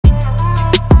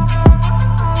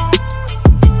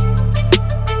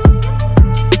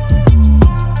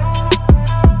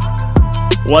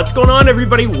What's going on,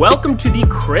 everybody? Welcome to the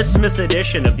Christmas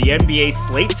edition of the NBA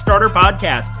Slate Starter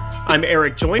podcast. I'm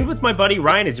Eric, joined with my buddy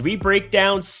Ryan as we break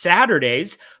down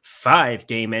Saturday's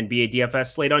 5-game NBA DFS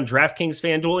slate on DraftKings,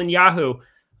 FanDuel, and Yahoo.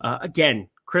 Again,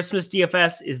 Christmas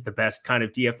DFS is the best kind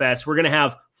of DFS. We're going to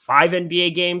have 5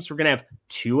 NBA games. We're going to have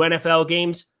 2 NFL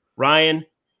games. Ryan,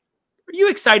 are you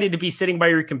excited to be sitting by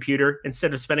your computer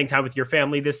instead of spending time with your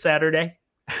family this Saturday?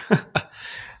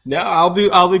 No,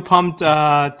 I'll be pumped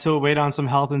to wait on some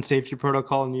health and safety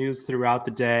protocol news throughout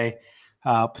the day.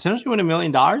 Potentially win $1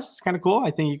 million. It's kind of cool. I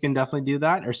think you can definitely do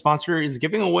that. Our sponsor is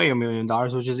giving away $1 million,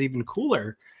 which is even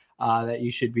cooler that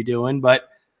you should be doing. But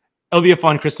it'll be a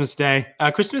fun Christmas day.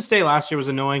 Christmas Day last year was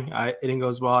annoying. It didn't go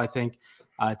as well. I think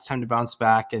it's time to bounce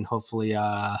back and hopefully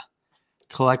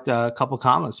collect a couple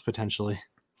commas potentially.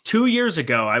 2 years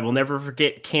ago, I will never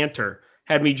forget, Cantor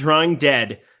had me drawing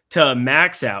dead to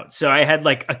max out. So I had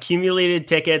like accumulated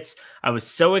tickets. I was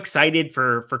so excited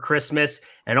for Christmas.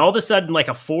 And all of a sudden, like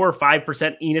a 4 or 5%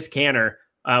 Enes Kanter,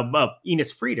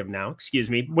 Enes Freedom now, excuse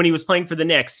me, when he was playing for the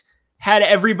Knicks, had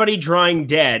everybody drawing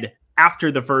dead after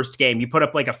the first game. You put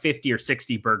up like a 50 or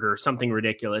 60 burger or something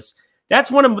ridiculous. That's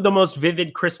one of the most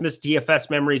vivid Christmas DFS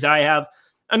memories I have.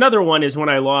 Another one is when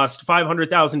I lost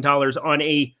 $500,000 on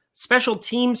a special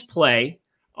teams play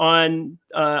on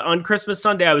Christmas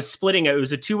Sunday. I was splitting it. It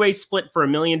was a 2-way split for $1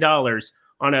 million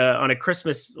on a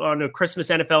Christmas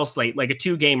NFL slate, like a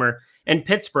 2-gamer. And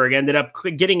Pittsburgh ended up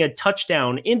getting a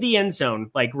touchdown in the end zone,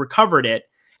 like recovered it.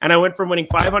 And I went from winning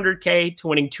 $500K to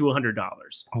winning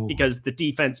 $200 because the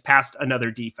defense passed another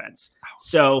defense.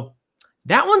 So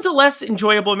that one's a less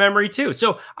enjoyable memory too.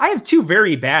 So I have 2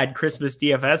 very bad Christmas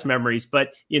DFS memories, but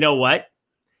you know what?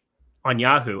 On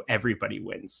Yahoo, everybody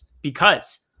wins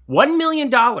because $1 million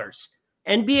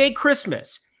NBA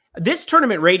Christmas. This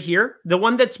tournament right here, the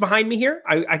one that's behind me here,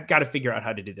 I got to figure out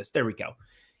how to do this. There we go.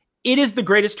 It is the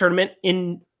greatest tournament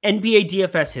in NBA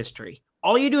DFS history.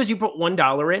 All you do is you put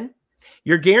 $1 in.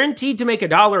 You're guaranteed to make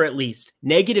 $1 at least.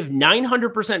 Negative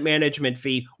 900% management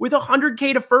fee with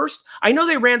 $100K to first. I know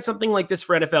they ran something like this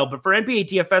for NFL, but for NBA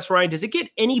DFS, Ryan, does it get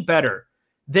any better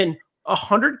than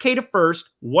 $100K to first,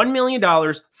 $1 million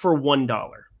for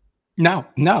 $1? No.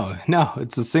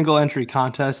 It's a single entry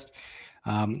contest.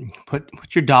 Put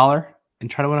your dollar and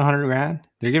try to win $100,000.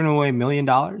 They're giving away $1 million.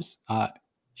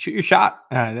 Shoot your shot.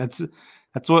 That's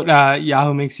what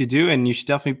Yahoo makes you do, and you should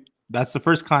definitely. That's the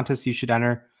first contest you should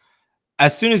enter.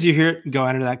 As soon as you hear it, go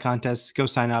enter that contest. Go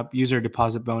sign up. Use our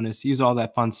deposit bonus. Use all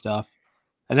that fun stuff,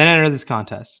 and then enter this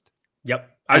contest. Yep.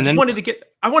 I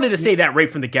wanted to say that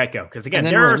right from the get-go because again,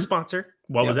 they're our sponsor.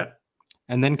 What was that?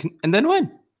 And then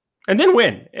win. And then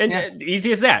win. And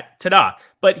easy as that. Ta-da.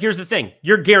 But here's the thing.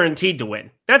 You're guaranteed to win.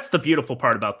 That's the beautiful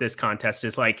part about this contest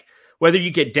is like whether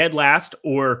you get dead last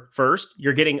or first,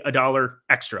 you're getting $1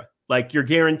 extra. Like you're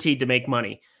guaranteed to make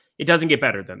money. It doesn't get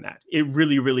better than that. It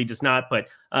really, really does not. But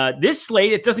this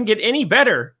slate, it doesn't get any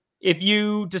better if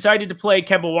you decided to play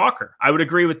Kemba Walker. I would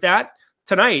agree with that.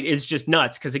 Tonight is just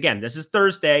nuts because, again, this is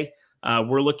Thursday.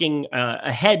 We're looking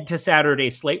ahead to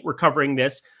Saturday's slate. We're covering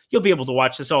this. You'll be able to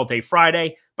watch this all day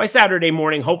Friday. By Saturday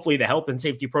morning, hopefully the health and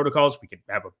safety protocols, we could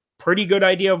have a pretty good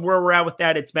idea of where we're at with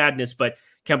that. It's madness, but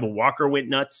Kemba Walker went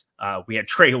nuts. We had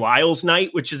Trey Lyles night,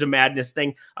 which is a madness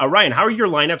thing. Ryan, how are your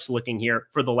lineups looking here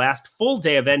for the last full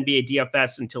day of NBA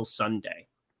DFS until Sunday?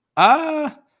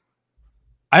 I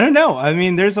don't know. I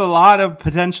mean, there's a lot of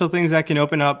potential things that can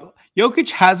open up.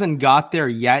 Jokic hasn't got there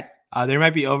yet. There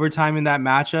might be overtime in that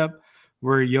matchup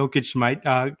where Jokic might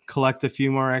collect a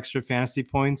few more extra fantasy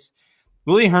points.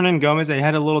 Willie Hernan-Gomez, I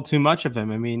had a little too much of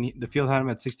him. I mean, the field had him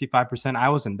at 65%. I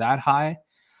wasn't that high.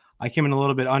 I came in a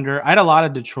little bit under. I had a lot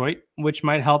of Detroit, which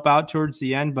might help out towards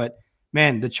the end. But,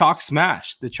 man, the chalk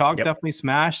smashed. The chalk definitely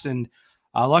smashed. And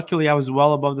luckily, I was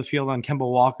well above the field on Kemba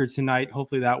Walker tonight.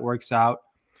 Hopefully that works out.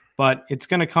 But it's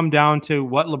going to come down to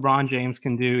what LeBron James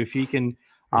can do. If he can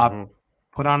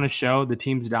put on a show, the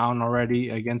team's down already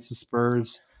against the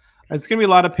Spurs. It's going to be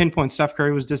a lot of pinpoints. Steph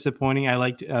Curry was disappointing. I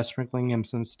liked sprinkling him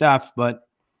some stuff, but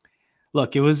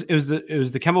look, it was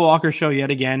the Kemba Walker show yet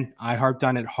again. I harped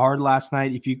on it hard last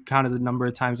night. If you counted the number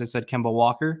of times I said Kemba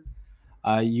Walker,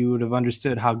 you would have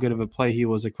understood how good of a play he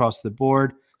was across the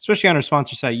board, especially on our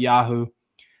sponsor site Yahoo.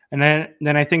 And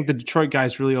then I think the Detroit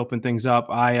guys really opened things up.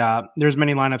 There's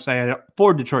many lineups. I had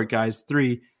 4 Detroit guys.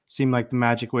 3 seemed like the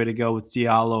magic way to go with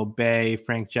Diallo, Bay,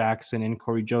 Frank Jackson, and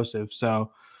Corey Joseph.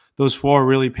 So those 4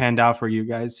 really panned out for you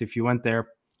guys if you went there.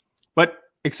 But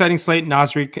exciting slate.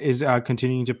 Nasri is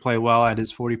continuing to play well at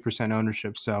his 40%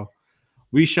 ownership. So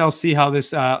we shall see how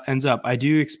this ends up. I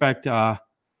do expect a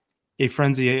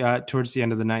frenzy towards the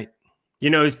end of the night. You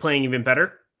know who's playing even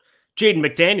better? Jaden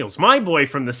McDaniels, my boy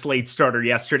from the Slate Starter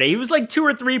yesterday. He was like 2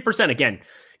 or 3%. Again,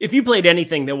 if you played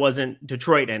anything that wasn't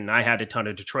Detroit, and I had a ton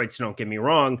of Detroit, so don't get me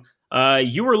wrong,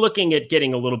 you were looking at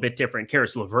getting a little bit different.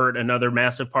 Karis LeVert, another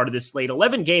massive part of this slate,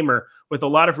 11 gamer with a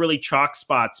lot of really chalk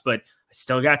spots, but I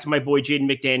still got to my boy Jaden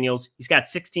McDaniels. He's got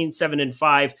 16, 7, and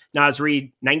 5. Naz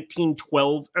Reid, 19,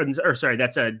 12, or sorry,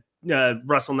 that's a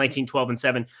Russell 19, 12, and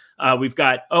 7. We've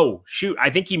got, oh, shoot, I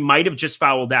think he might have just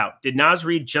fouled out. Did Naz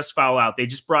Reid just foul out? They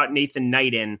just brought Nathan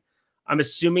Knight in. I'm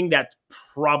assuming that's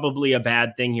probably a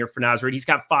bad thing here for Naz Reid. He's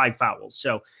got 5 fouls.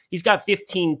 So he's got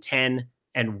 15, 10,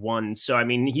 and 1. So, I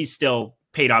mean, he's still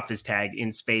paid off his tag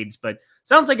in spades, but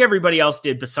sounds like everybody else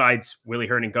did besides Willie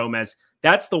Hernangomez.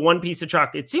 That's the one piece of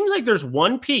chalk. It seems like there's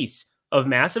one piece of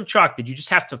massive chalk that you just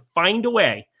have to find a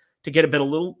way to get a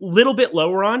little bit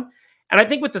lower on. And I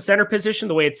think with the center position,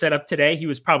 the way it's set up today, he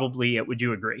was probably it. Would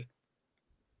you agree?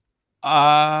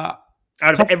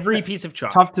 Out of every piece of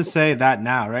chalk. Tough to say that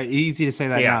now, right? Easy to say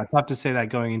that now. Tough to say that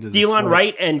going into the Delon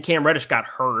Wright and Cam Reddish got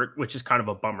hurt, which is kind of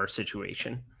a bummer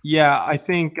situation. Yeah, I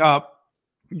think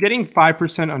getting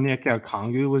 5% on Onyeka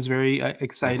Okongwu was very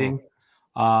exciting.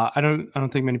 I don't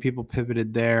think many people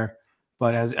pivoted there,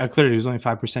 but as clearly it was only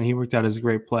 5%. He worked out as a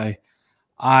great play.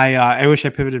 I wish I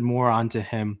pivoted more onto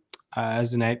him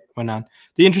as the night went on.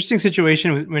 The interesting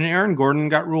situation when Aaron Gordon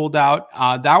got ruled out,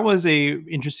 that was a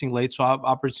interesting late swap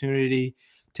opportunity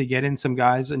to get in some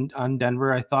guys on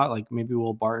Denver. I thought like maybe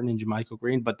Will Barton and Jermichael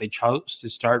Green, but they chose to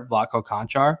start Vlatko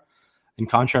Konchar, and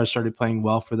Konchar started playing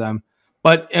well for them.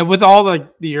 But with all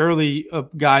the early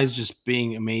guys just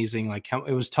being amazing, like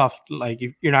it was tough. Like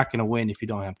you're not going to win if you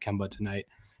don't have Kemba tonight,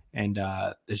 and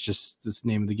it's just this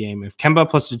name of the game. If Kemba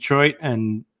plus Detroit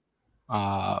and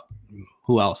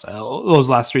who else? Those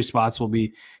last 3 spots will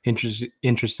be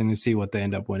interesting to see what they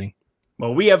end up winning.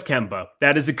 Well, we have Kemba.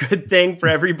 That is a good thing for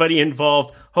everybody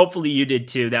involved. Hopefully you did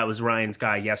too. That was Ryan's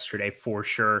guy yesterday for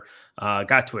sure.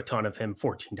 Got to a ton of him,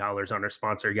 $14 on our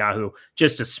sponsor, Yahoo,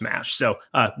 just a smash. So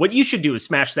what you should do is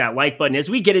smash that like button as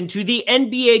we get into the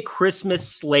NBA Christmas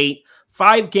slate.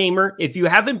 5-gamer. If you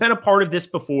haven't been a part of this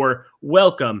before,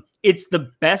 welcome. It's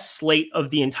the best slate of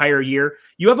the entire year.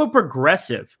 You have a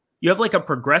progressive. You have like a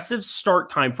progressive start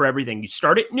time for everything. You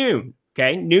start at noon,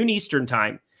 okay? Noon Eastern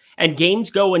time. And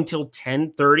games go until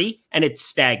 10:30, and it's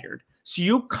staggered. So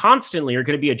you constantly are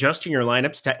going to be adjusting your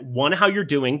lineups to 1, how you're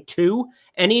doing, 2,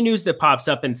 any news that pops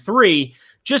up, and 3,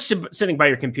 just sitting by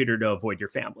your computer to avoid your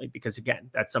family. Because again,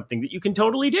 that's something that you can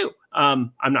totally do.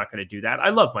 I'm not going to do that. I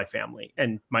love my family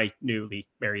and my newly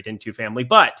married into family.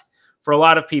 But for a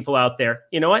lot of people out there,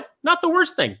 you know what? Not the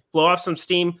worst thing. Blow off some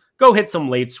steam, go hit some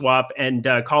late swap, and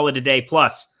call it a day.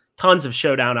 Plus, tons of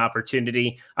showdown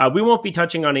opportunity. We won't be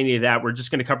touching on any of that. We're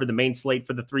just going to cover the main slate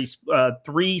for the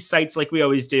three sites like we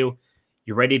always do.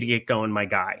 You ready to get going, my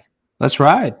guy? Let's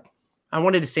ride. I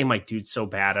wanted to say my dude so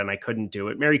bad, and I couldn't do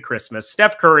it. Merry Christmas.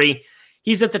 Steph Curry,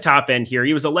 he's at the top end here.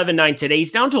 He was 11-9 today.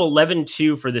 He's down to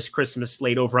 11-2 for this Christmas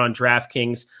slate over on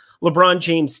DraftKings. LeBron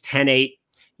James, 10-8.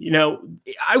 You know,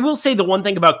 I will say the one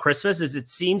thing about Christmas is it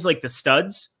seems like the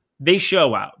studs, they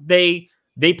show out. They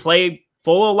play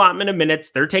full allotment of minutes.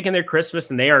 They're taking their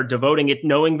Christmas and they are devoting it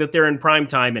knowing that they're in prime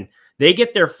time, and they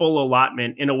get their full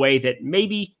allotment in a way that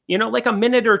maybe, you know, like a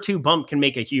minute or 2 bump can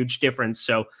make a huge difference.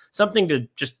 So something to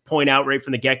just point out right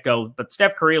from the get-go. But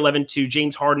Steph Curry, 11-2,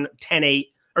 James Harden, 10-8,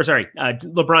 or sorry,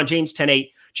 LeBron James,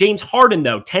 10-8. James Harden,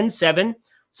 though, 10-7.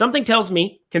 Something tells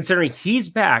me, considering he's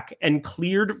back and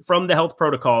cleared from the health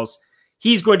protocols,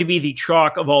 he's going to be the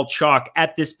chalk of all chalk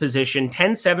at this position.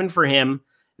 10-7 for him.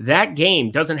 That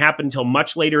game doesn't happen until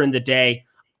much later in the day.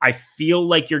 I feel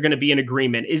like you're going to be in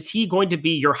agreement. Is he going to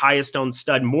be your highest owned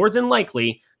stud more than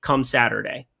likely come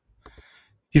Saturday?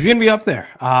 He's going to be up there.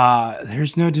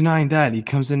 There's no denying that. He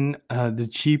comes in not the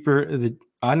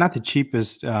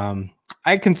cheapest.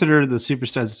 I consider the super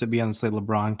studs to be on the slate: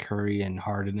 LeBron, Curry, and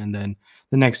Harden, and then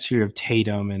the next tier of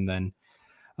Tatum, and then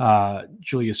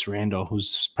Julius Randle,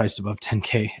 who's priced above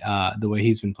 10K. The way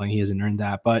he's been playing, he hasn't earned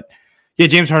that. But yeah,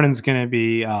 James Harden's going to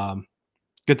be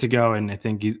good to go, and I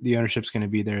think the ownership's going to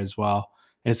be there as well.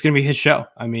 And it's going to be his show.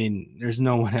 I mean, there's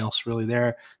no one else really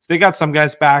there. So they got some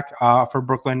guys back for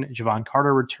Brooklyn. Javon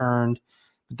Carter returned,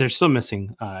 but they're still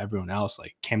missing everyone else.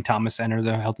 Like Cam Thomas entered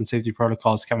the health and safety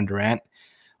protocols. Kevin Durant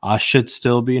should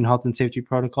still be in health and safety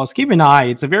protocols. Keep an eye.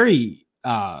 It's a very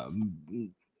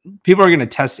people are going to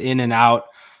test in and out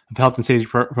of health and safety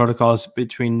protocols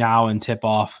between now and tip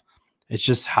off. It's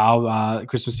just how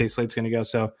Christmas Day slate's going to go.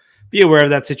 So be aware of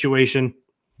that situation.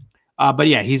 But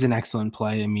yeah, he's an excellent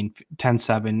play. I mean,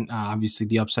 10-7, obviously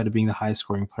the upside of being the highest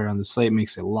scoring player on the slate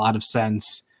makes a lot of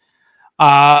sense.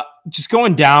 Just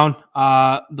going down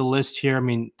the list here. I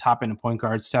mean, top end of point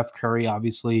guard, Steph Curry,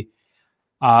 obviously.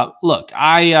 Look,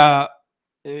 I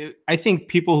think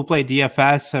people who play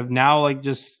DFS have now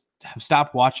have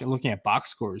stopped looking at box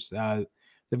scores.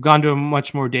 They've gone to a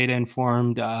much more data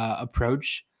informed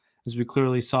approach, as we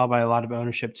clearly saw by a lot of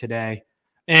ownership today.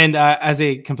 And as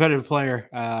a competitive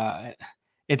player,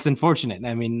 it's unfortunate.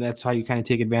 I mean, that's how you kind of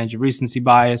take advantage of recency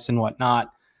bias and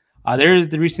whatnot. There's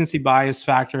the recency bias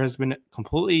factor has been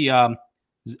completely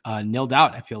nilled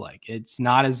out. I feel like it's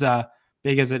not as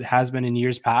big as it has been in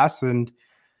years past, and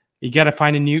you got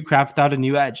to craft out a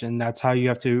new edge, and that's how you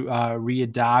have to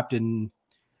readapt. And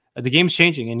the game's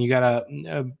changing, and you got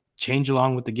to change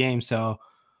along with the game. So,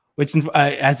 which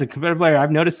as a competitive player,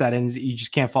 I've noticed that, and you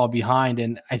just can't fall behind.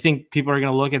 And I think people are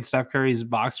going to look at Steph Curry's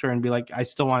box score and be like, I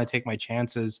still want to take my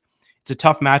chances. It's a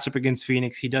tough matchup against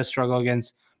Phoenix. He does struggle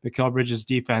against Mikal Bridges'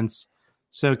 defense,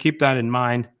 so keep that in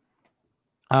mind.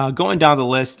 Going down the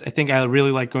list, I think I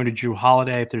really like going to Drew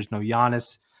Holiday if there's no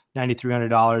Giannis.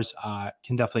 $9,300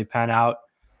 can definitely pan out.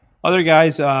 Other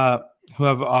guys who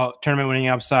have tournament winning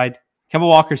upside, Kemba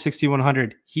Walker,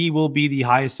 6,100. He will be the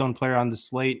highest owned player on the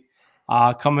slate,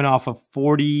 coming off a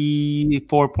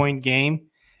 44-point game.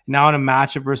 Now in a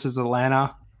matchup versus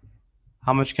Atlanta,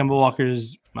 how much Kemba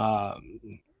Walker's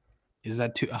is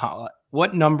that?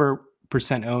 What number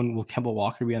percent owned will Kemba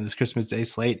Walker be on this Christmas Day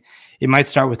slate? It might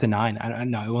start with a 9. I don't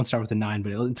know. It won't start with a 9,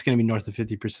 but it's going to be north of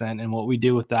 50%. And what we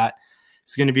do with that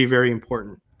is going to be very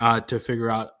important to figure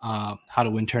out how to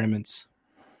win tournaments.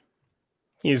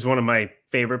 He's one of my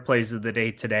favorite plays of the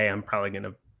day today. I'm probably going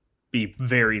to be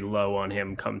very low on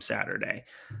him come Saturday.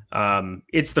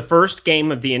 It's the first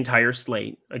game of the entire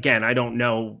slate. Again, I don't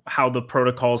know how the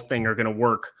protocols thing are going to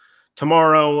work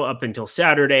tomorrow up until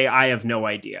Saturday. I have no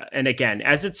idea. And again,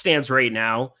 as it stands right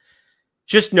now,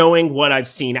 just knowing what I've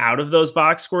seen out of those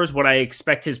box scores, what I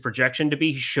expect his projection to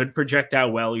be, he should project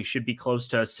out well. He should be close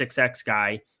to a 6X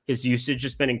guy. His usage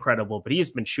has been incredible, but he has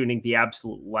been shooting the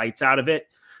absolute lights out of it.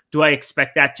 Do I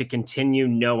expect that to continue?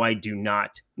 No, I do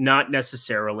not. Not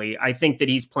necessarily. I think that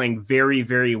he's playing very,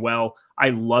 very well.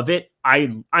 I love it.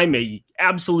 I'm a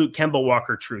absolute Kemba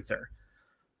Walker truther.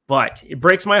 But it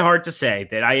breaks my heart to say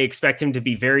that I expect him to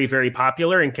be very, very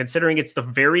popular. And considering it's the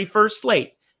very first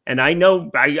slate, and I know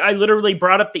I literally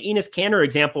brought up the Enes Kanter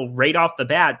example right off the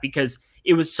bat because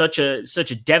it was such a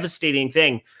devastating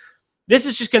thing. This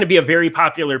is just going to be a very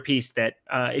popular piece that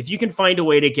if you can find a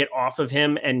way to get off of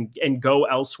him and go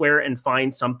elsewhere and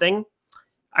find something,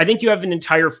 I think you have an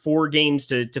entire 4 games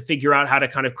to figure out how to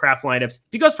kind of craft lineups.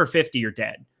 If he goes for 50, you're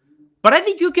dead. But I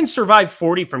think you can survive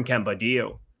 40 from Kemba. Do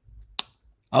you?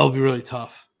 That'll be really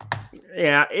tough.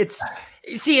 Yeah, it's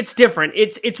different.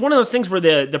 It's one of those things where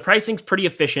the pricing's pretty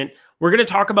efficient. We're going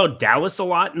to talk about Dallas a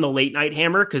lot in the late night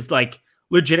hammer because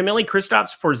legitimately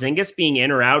Kristaps Porzingis being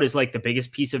in or out is the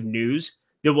biggest piece of news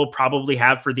that we'll probably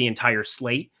have for the entire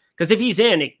slate. Because if he's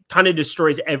in, it kind of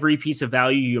destroys every piece of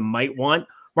value you might want.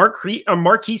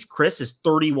 Marquise Chris is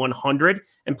 3,100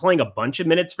 and playing a bunch of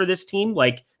minutes for this team.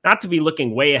 Not to be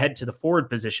looking way ahead to the forward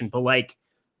position, but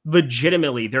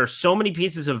legitimately, there are so many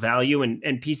pieces of value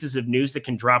and pieces of news that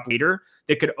can drop later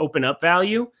that could open up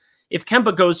value. If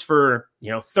Kemba goes for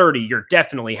 30, you're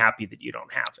definitely happy that you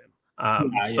don't have him.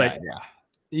 Yeah.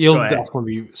 You'll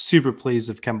definitely be super pleased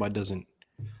if Kemba doesn't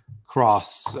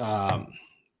cross 40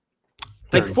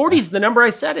 is the number I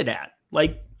set it at.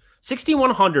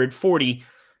 6,100, 40.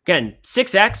 Again,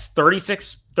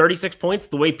 6X, 36 points,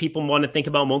 the way people want to think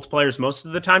about multipliers most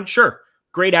of the time. Sure,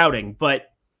 great outing, but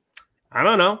I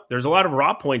don't know. There's a lot of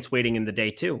raw points waiting in the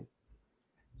day too.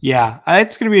 Yeah,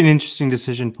 it's going to be an interesting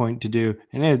decision point to do.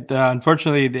 And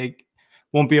unfortunately, they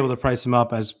won't be able to price him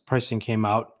up as pricing came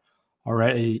out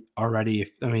already.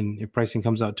 If pricing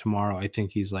comes out tomorrow, I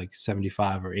think he's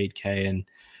 75 or 8K and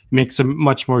makes a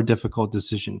much more difficult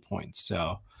decision point.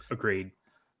 So agreed.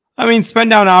 Spend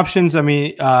down options.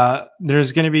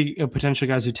 There's going to be potential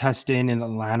guys who test in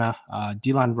Atlanta.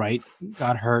 Delon Wright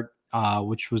got hurt,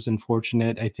 which was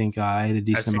unfortunate. I think I had a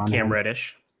decent amount. Cam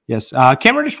Reddish. Yes,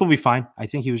 Cam Reddish will be fine. I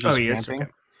think he was just cramping.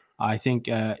 Okay. I think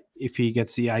if he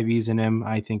gets the IVs in him,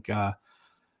 I think the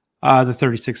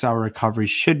 36-hour recovery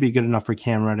should be good enough for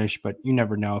Cam Reddish, but you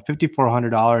never know.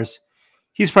 $5,400,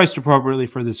 he's priced appropriately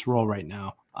for this role right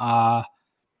now.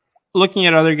 Looking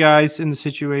at other guys in the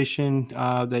situation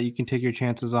that you can take your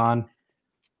chances on.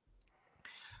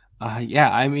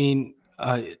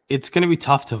 It's going to be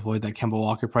tough to avoid that Kemba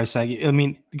Walker price tag.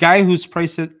 The guy who's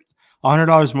priced at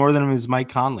 $100 more than him is Mike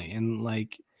Conley, and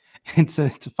it's a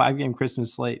 5-game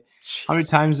Christmas slate. Jeez. How many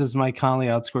times does Mike Conley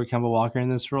outscore Kemba Walker in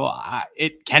this role?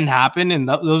 It can happen, and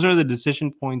those are the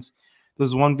decision points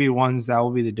those 1v1s, that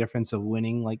will be the difference of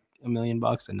winning like $1 million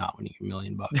and not winning $1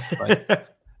 million. But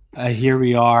here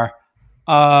we are.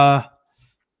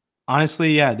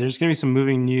 Honestly, yeah, there's going to be some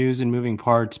moving news and moving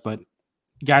parts, but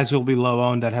guys who will be low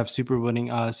owned that have super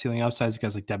winning ceiling upsides,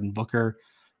 guys like Devin Booker,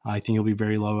 I think he'll be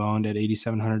very low owned at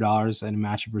 $8,700 in a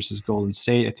matchup versus Golden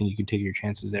State. I think you can take your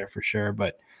chances there for sure.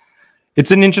 But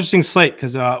it's an interesting slate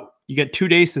because you get 2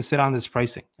 days to sit on this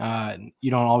pricing.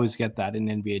 You don't always get that in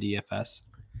NBA DFS.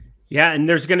 Yeah, and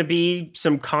there's going to be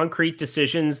some concrete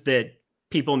decisions that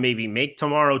people maybe make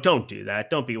tomorrow. Don't do that.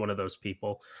 Don't be one of those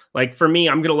people. Like for me,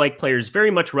 I'm going to like players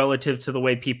very much relative to the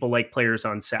way people like players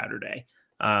on Saturday.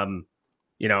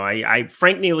 I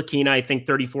Frank Ntilikina, I think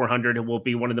 3,400 will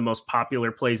be one of the most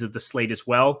popular plays of the slate as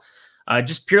well.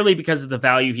 Just purely because of the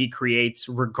value he creates,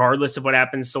 regardless of what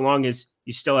happens, so long as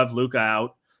you still have Luka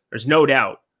out. There's no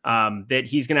doubt that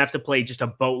he's going to have to play just a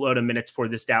boatload of minutes for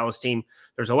this Dallas team.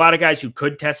 There's a lot of guys who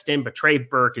could test him, but Trey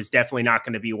Burke is definitely not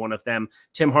going to be one of them.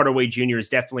 Tim Hardaway Jr. is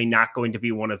definitely not going to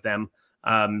be one of them.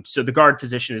 So the guard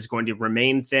position is going to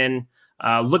remain thin.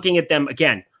 Looking at them,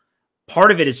 again,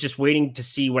 part of it is just waiting to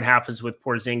see what happens with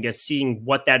Porzingis, seeing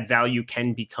what that value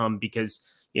can become, because,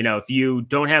 if you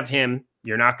don't have him,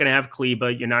 you're not going to have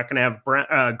Kleba, you're not going to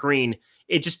have Green.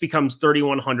 It just becomes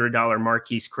 $3,100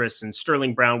 Marquise Chris and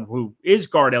Sterling Brown, who is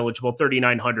guard eligible,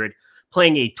 $3,900,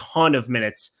 playing a ton of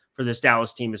minutes for this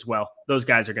Dallas team as well. Those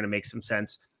guys are going to make some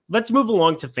sense. Let's move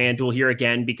along to FanDuel here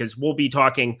again, because we'll be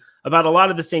talking about a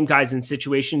lot of the same guys in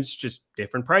situations, just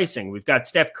different pricing. We've got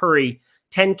Steph Curry,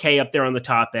 10K up there on the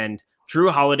top end.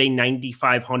 Drew Holiday,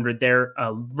 9,500 there.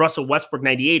 Russell Westbrook,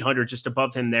 9,800, just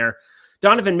above him there.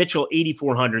 Donovan Mitchell,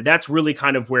 8,400. That's really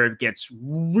kind of where it gets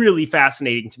really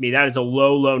fascinating to me. That is a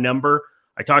low, low number.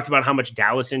 I talked about how much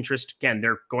Dallas interest. Again,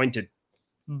 they're going to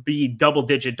be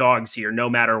double-digit dogs here no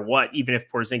matter what, even if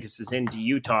Porzingis is into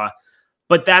Utah.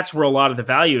 But that's where a lot of the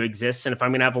value exists. And if I'm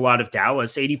going to have a lot of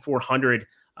Dallas, 8,400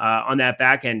 on that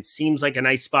back end seems like a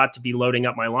nice spot to be loading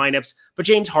up my lineups. But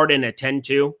James Harden at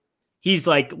 10-2, he's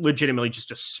like legitimately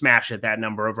just a smash at that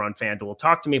number over on FanDuel.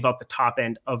 Talk to me about the top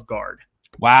end of guard.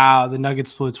 Wow, the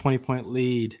Nuggets blew a 20-point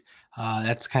lead.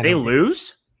 That's kind of... They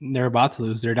lose? They're about to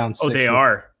lose. They're down 6. Oh, they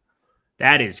are.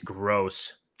 That is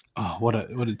gross. Oh, what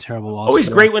a terrible loss. Always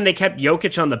great when they kept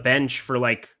Jokic on the bench for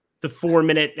like the 4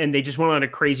 minute and they just went on a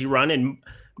crazy run. And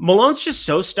Malone's just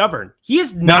so stubborn. He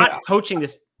is not coaching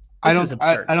this. Is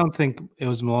absurd. I don't think it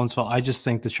was Malone's fault. I just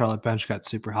think the Charlotte bench got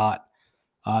super hot.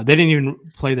 They didn't even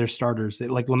play their starters.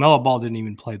 Like LaMelo Ball didn't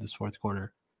even play this fourth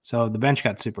quarter. So the bench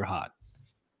got super hot.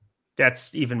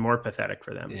 That's even more pathetic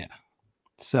for them. Yeah.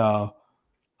 So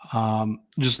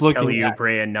just looking Kelly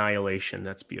Oubre annihilation.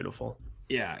 That's beautiful.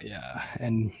 Yeah.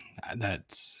 And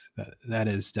that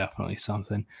is definitely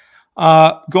something.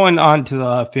 Going on to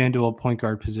the FanDuel point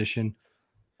guard position.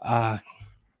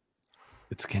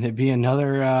 It's going to be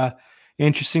another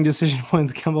interesting decision point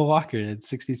with Kemba Walker at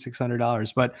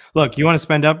 $6,600. But look, you want to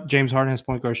spend up. James Harden has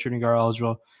point guard, shooting guard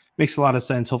eligible. Makes a lot of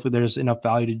sense. Hopefully there's enough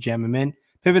value to jam him in.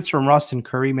 Pivots from Russ and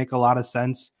Curry make a lot of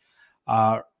sense.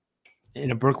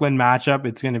 In a Brooklyn matchup,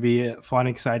 it's going to be a fun,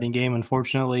 exciting game.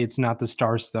 Unfortunately, it's not the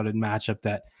star-studded matchup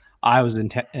that I was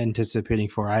anticipating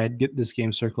for. I had get this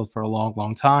game circled for a long,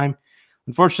 long time.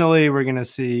 Unfortunately, we're going to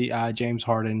see James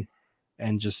Harden,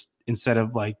 and just instead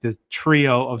of like the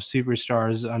trio of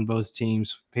superstars on both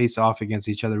teams face off against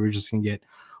each other, we're just going to get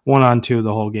 1-on-2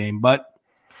 the whole game. But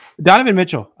Donovan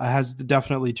Mitchell has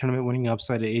definitely tournament winning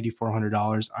upside at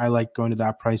 $8,400. I like going to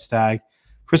that price tag.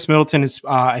 Chris Middleton is,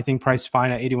 I think, priced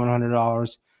fine at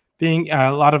 $8,100. Being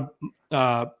a lot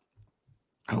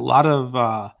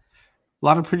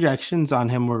of projections on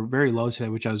him were very low today,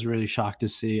 which I was really shocked to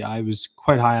see. I was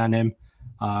quite high on him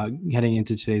heading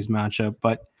into today's matchup.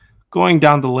 But going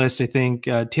down the list, I think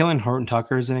Talen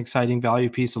Horton-Tucker is an exciting value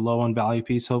piece, a low-end value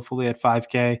piece, hopefully at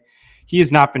 $5K. He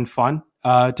has not been fun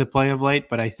to play of late,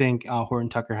 but I think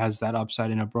Horton-Tucker has that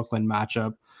upside in a Brooklyn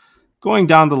matchup. Going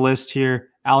down the list here,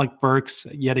 Alec Burks,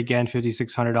 yet again,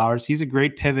 $5,600. He's a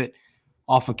great pivot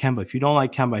off of Kemba. If you don't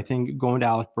like Kemba, I think going to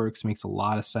Alec Burks makes a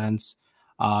lot of sense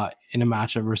in a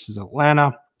matchup versus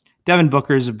Atlanta. Devin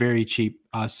Booker is a very cheap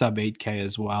sub 8K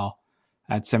as well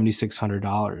at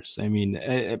 $7,600. I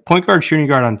mean, point guard, shooting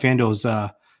guard on FanDuel is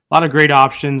a lot of great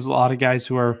options. A lot of guys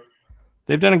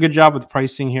they've done a good job with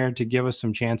pricing here to give us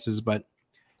some chances, but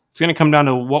it's going to come down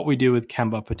to what we do with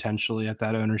Kemba potentially at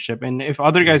that ownership. And if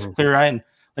other guys clear out,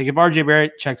 like if RJ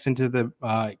Barrett checks into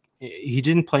the he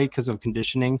didn't play because of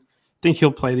conditioning. I think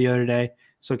he'll play the other day.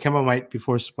 So Kemba might be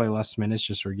forced to play less minutes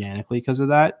just organically because of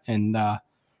that. And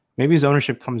maybe his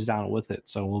ownership comes down with it.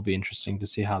 So it will be interesting to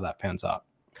see how that pans out.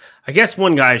 I guess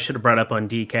one guy I should have brought up on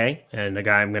DK, and a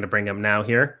guy I'm going to bring up now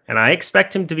here, and I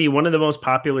expect him to be one of the most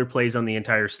popular plays on the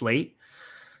entire slate.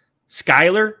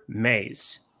 Skylar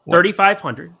Mays,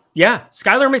 3,500. Yeah,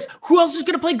 Skylar Mays. Who else is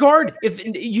going to play guard? If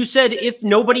you said if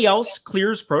nobody else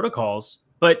clears protocols,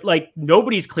 but like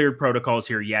nobody's cleared protocols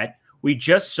here yet. We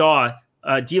just saw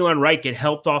Delon Wright get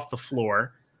helped off the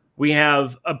floor. We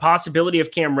have a possibility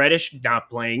of Cam Reddish not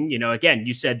playing. You know, again,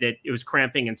 you said that it was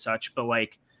cramping and such, but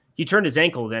like he turned his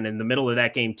ankle then in the middle of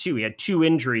that game too. He had 2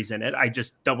 injuries in it. I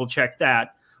just double checked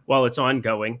that while it's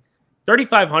ongoing.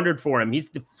 3,500 for him. He's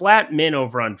the flat min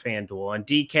over on FanDuel. On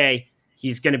DK,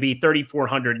 he's going to be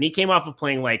 3,400. And he came off of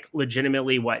playing like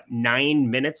legitimately, 9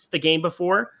 minutes the game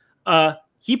before?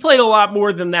 He played a lot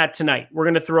more than that tonight. We're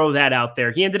going to throw that out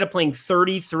there. He ended up playing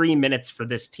 33 minutes for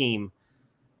this team.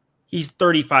 He's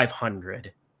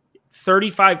 3,500.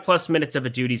 35 plus minutes of a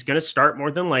dude. He's going to start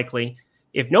more than likely.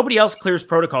 If nobody else clears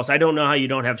protocols, I don't know how you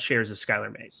don't have shares of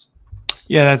Skylar Mays.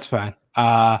 Yeah, that's fine.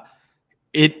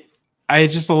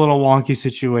 It's just a little wonky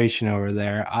situation over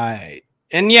there. I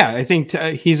think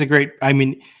he's a great. I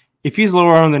mean, if he's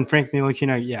lower on than Frank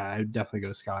Ntilikina, yeah, I'd definitely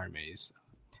go to Skylar Mays.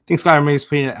 I think Skylar Mays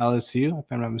played at LSU, if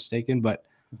I'm not mistaken, but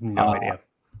no idea.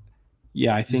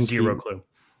 Yeah, I think zero clue.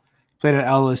 Played at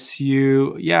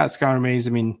LSU. Yeah, Skylar Mays.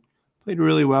 I mean, played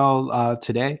really well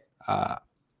today.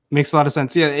 Makes a lot of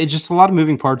sense. Yeah, it's just a lot of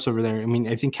moving parts over there. I mean,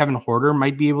 I think Kevin Horter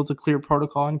might be able to clear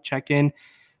protocol and check in.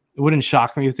 It wouldn't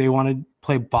shock me if they wanted to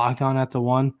play Bogdan at the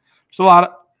 1. There's a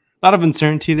lot of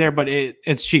uncertainty there, but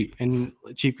it's cheap, and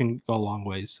cheap can go a long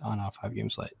ways on a 5-game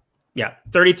slate. Yeah,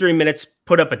 33 minutes,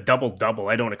 put up a double-double.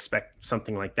 I don't expect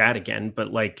something like that again, but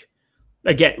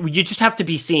again, you just have to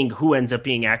be seeing who ends up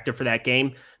being active for that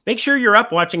game. Make sure you're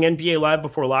up watching NBA Live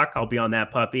before lock. I'll be on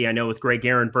that puppy. I know with Greg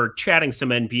Ehrenberg chatting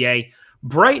some NBA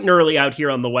bright and early out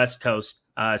here on the West Coast.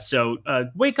 So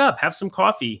wake up, have some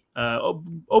coffee,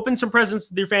 open some presents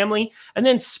with your family, and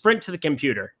then sprint to the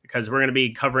computer because we're going to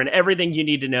be covering everything you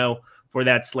need to know for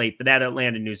that slate. But that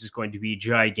Atlanta news is going to be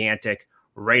gigantic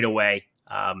right away.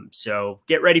 So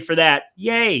get ready for that.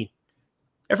 Yay.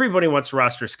 Everybody wants to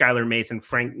roster Skylar Mays and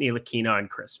Frank Ntilikina on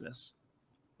Christmas.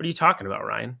 What are you talking about,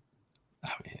 Ryan?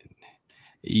 I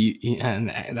mean,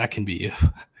 and that can be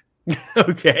you.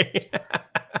 Okay.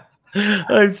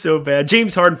 I'm so bad.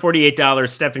 James Harden, $48.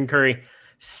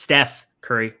 Steph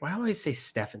Curry. Why do I always say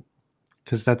Stephen?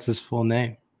 Because that's his full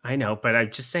name. I know, but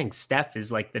I'm just saying Steph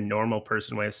is like the normal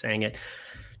person way of saying it.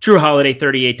 Drew Holiday,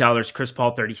 $38. Chris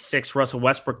Paul, $36. Russell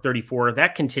Westbrook, $34.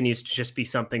 That continues to just be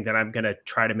something that I'm going to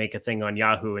try to make a thing on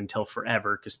Yahoo until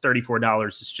forever because $34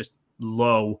 is just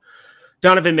low.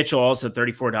 Donovan Mitchell, also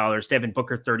 $34. Devin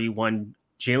Booker, $31.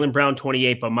 Jaylen Brown,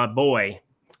 $28. But my boy,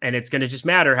 and it's going to just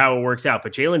matter how it works out,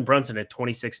 but Jalen Brunson at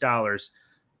 $26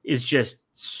 is just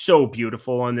so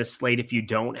beautiful on this slate if you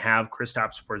don't have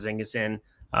Kristaps Porzingis in.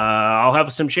 I'll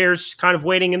have some shares kind of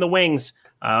waiting in the wings.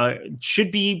 It should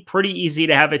be pretty easy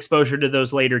to have exposure to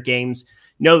those later games.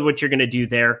 Know what you're going to do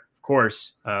there. Of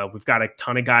course, we've got a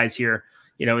ton of guys here,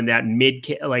 in that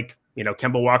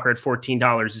Kemba Walker at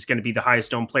 $14 is going to be the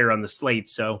highest owned player on the slate.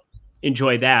 So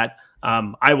enjoy that.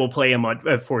 I will play him at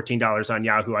 $14 on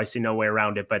Yahoo. I see no way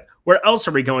around it. But where else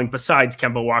are we going besides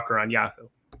Kemba Walker on Yahoo?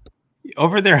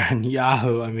 Over there on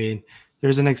Yahoo, I mean,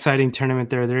 there's an exciting tournament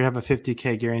there. They have a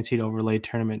 50K guaranteed overlay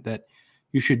tournament that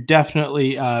you should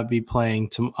definitely be playing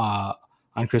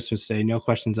on Christmas Day. No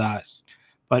questions asked.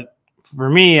 But for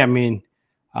me, I mean,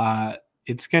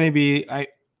 it's going to be I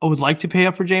would like to pay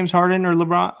up for James Harden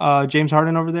or James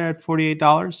Harden over there at $48.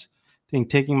 I think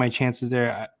taking my chances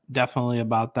there, definitely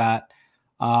about that.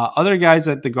 Other guys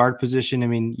at the guard position, I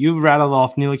mean, you've rattled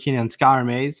off Ntilikina and Skylar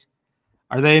Mays.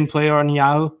 Are they in play on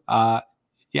Yahoo?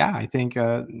 Yeah, I think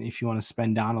if you want to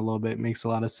spend down a little bit, it makes a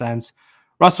lot of sense.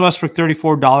 Russell Westbrook,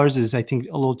 $34 is, I think,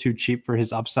 a little too cheap for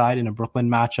his upside in a Brooklyn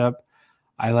matchup.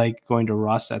 I like going to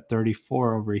Russ at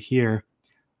 34 over here.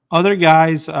 Other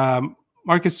guys,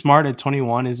 Marcus Smart at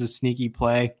 21 is a sneaky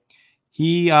play.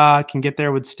 He can get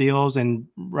there with steals and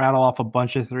rattle off a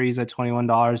bunch of threes at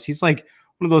 $21. He's like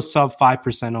one of those sub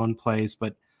 5% owned plays.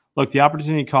 But look, the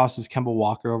opportunity cost is Kemba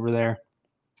Walker over there.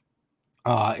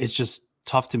 It's just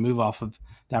tough to move off of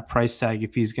that price tag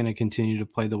if he's going to continue to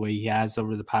play the way he has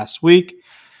over the past week.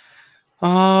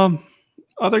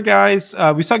 Other guys,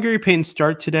 we saw Gary Payton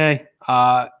start today.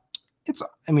 It's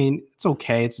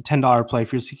okay. It's a $10 play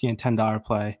if you're seeking a $10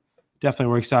 play.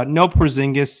 Definitely works out. No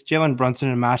Porzingis, Jalen Brunson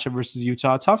in a matchup versus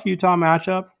Utah. Tough Utah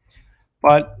matchup,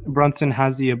 but Brunson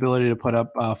has the ability to put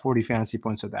up 40 fantasy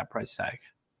points with that price tag.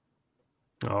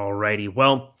 All righty.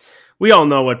 Well, we all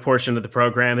know what portion of the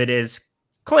program it is.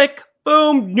 Click.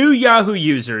 Boom, new Yahoo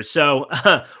users. So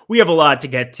we have a lot to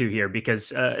get to here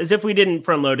because as if we didn't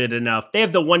front load it enough, they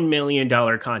have the $1 million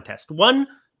contest. $1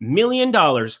 million,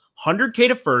 100K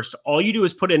to first. All you do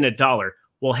is put in $1.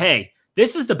 Well, hey,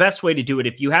 this is the best way to do it.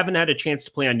 If you haven't had a chance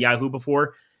to play on Yahoo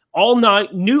before, all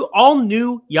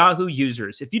new Yahoo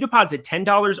users, if you deposit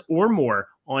 $10 or more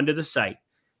onto the site,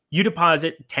 you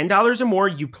deposit $10 or more,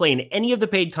 you play in any of the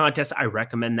paid contests. I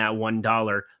recommend that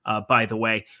 $1, by the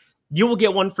way. You will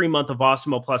get 1 free month of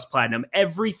Awesemo Plus Platinum.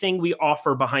 Everything we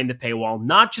offer behind the paywall,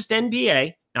 not just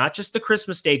NBA, not just the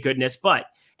Christmas Day goodness, but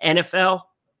NFL,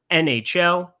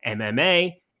 NHL,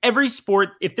 MMA, every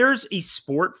sport. If there's a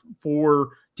sport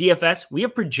for DFS, we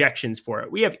have projections for it.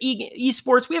 We have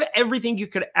esports. We have everything you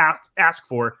could ask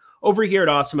for over here at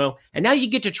Awesemo. And now you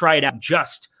get to try it out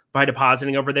just by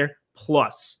depositing over there.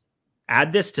 Plus,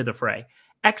 add this to the fray.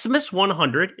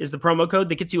 Xmas100 is the promo code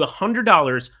that gets you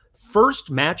 $100 first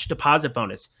match deposit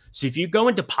bonus. So if you go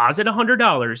and deposit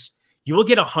 $100, you will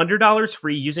get $100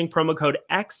 free using promo code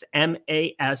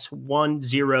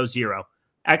XMAS100.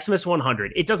 Xmas100.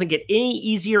 It doesn't get any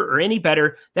easier or any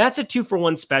better. That's a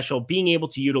 2-for-1 special, being able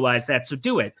to utilize that. So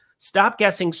do it. Stop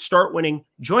guessing, start winning.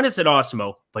 Join us at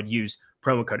Awesemo, but use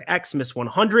promo code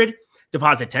Xmas100.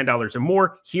 Deposit $10 or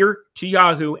more here to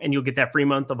Yahoo, and you'll get that free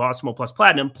month of Awesemo Plus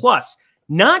Platinum. Plus,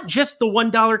 not just the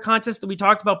 $1 contest that we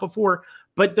talked about before,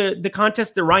 but the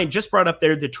contest that Ryan just brought up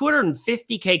there, the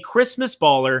 250K Christmas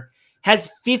Baller has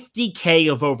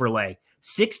 50K of overlay,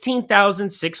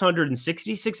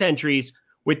 16,666 entries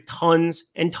with tons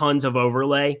and tons of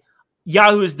overlay.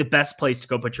 Yahoo is the best place to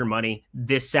go put your money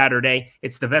this Saturday.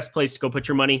 It's the best place to go put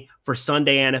your money for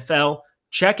Sunday NFL.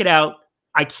 Check it out.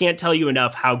 I can't tell you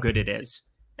enough how good it is.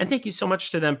 And thank you so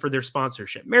much to them for their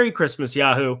sponsorship. Merry Christmas,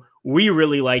 Yahoo. We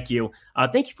really like you.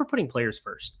 Thank you for putting players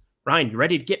first. Ryan, you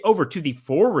ready to get over to the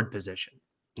forward position?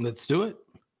 Let's do it.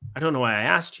 I don't know why I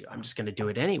asked you. I'm just going to do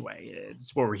it anyway.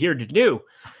 It's what we're here to do.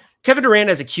 Kevin Durant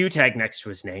has a Q tag next to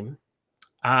his name.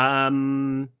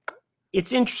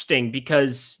 It's interesting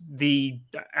because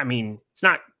it's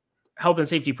not health and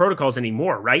safety protocols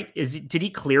anymore, right? Did he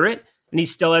clear it? And he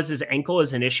still has his ankle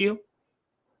as an issue?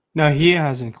 No, he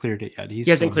hasn't cleared it yet. He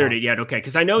hasn't cleared it yet. Okay.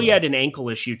 Because I know he had an ankle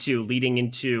issue too, leading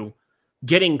into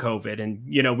getting COVID. And,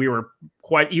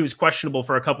 he was questionable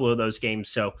for a couple of those games.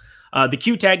 So the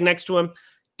Q tag next to him,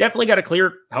 definitely got to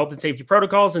clear health and safety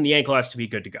protocols, and the ankle has to be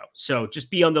good to go. So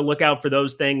just be on the lookout for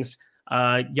those things.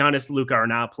 Giannis, Luka are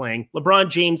not playing. LeBron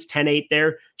James, 10-8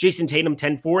 there. Jason Tatum,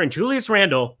 10-4. And Julius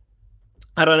Randle,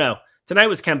 I don't know. Tonight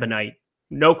was Kemba night.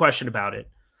 No question about it.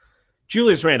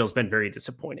 Julius Randle's been very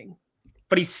disappointing.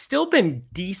 But he's still been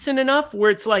decent enough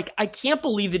where it's like, I can't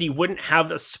believe that he wouldn't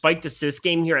have a spiked assist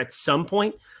game here at some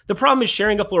point. The problem is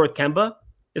sharing a floor with Kemba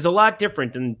is a lot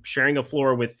different than sharing a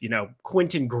floor with,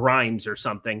 Quentin Grimes or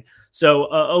something. So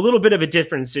a little bit of a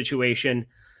different situation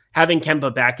having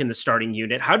Kemba back in the starting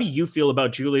unit. How do you feel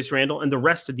about Julius Randle and the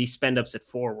rest of these spend ups at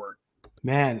forward?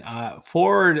 Man,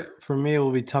 forward for me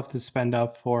will be tough to spend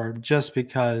up for just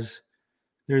because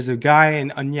there's a guy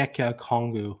in Onyeka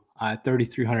Okongwu at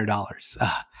 $3,300.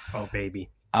 Oh, baby.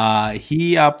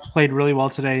 He played really well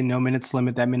today. No minutes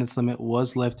limit. That minutes limit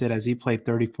was lifted as he played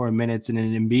 34 minutes in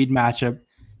an Embiid matchup.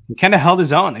 He kind of held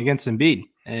his own against Embiid.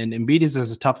 And Embiid is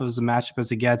as tough as a matchup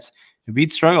as it gets.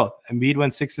 Embiid struggled. Embiid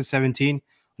went 6 of 17.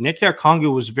 Onyeka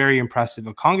Okongwu was very impressive.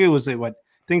 Okongwu was I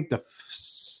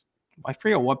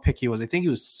forget what pick he was. I think he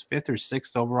was 5th or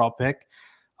 6th overall pick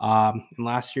in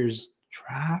last year's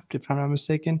draft, if I'm not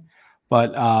mistaken.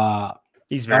 But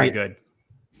he's very good.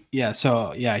 Yeah,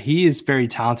 so he is a very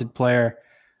talented player.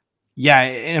 Yeah,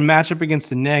 in a matchup against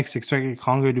the Knicks, expecting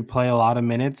Okongwu to play a lot of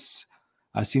minutes.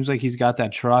 Seems like he's got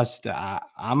that trust.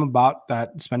 I'm about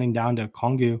that spending down to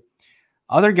Okongwu.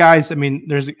 Other guys,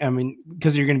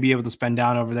 because you're going to be able to spend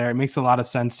down over there, it makes a lot of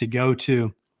sense to go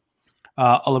to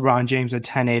a LeBron James at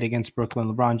 10-8 against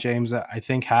Brooklyn. LeBron James, I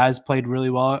think, has played really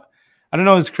well. I don't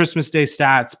know his Christmas Day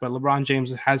stats, but LeBron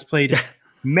James has played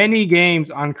many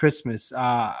games on Christmas. Do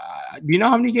you know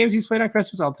how many games he's played on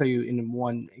Christmas? I'll tell you in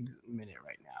 1 minute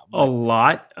right now. A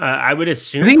lot. I would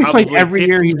assume. I think he's played every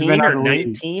year he's been on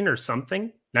 19 or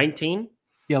something. 19.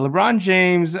 Yeah, LeBron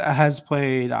James has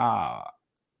played.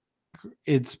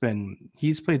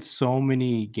 He's played so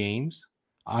many games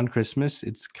on Christmas.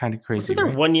 It's kind of crazy. Wasn't there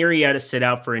one year he had to sit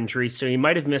out for injury? So he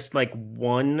might have missed like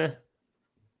one.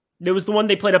 There was the one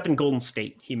they played up in Golden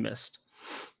State. He missed.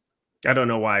 I don't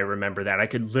know why I remember that. I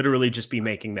could literally just be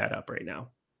making that up right now.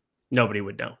 Nobody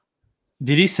would know.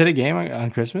 Did he sit a game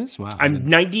on Christmas? Wow. I'm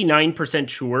 99%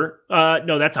 sure.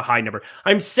 No, that's a high number.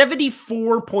 I'm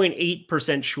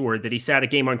 74.8% sure that he sat a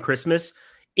game on Christmas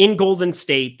in Golden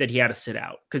State that he had to sit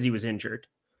out because he was injured.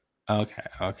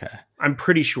 Okay. I'm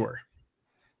pretty sure.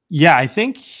 Yeah, I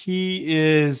think he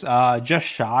is just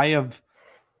shy of.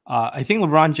 I think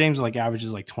LeBron James like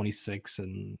averages like 26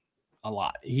 and a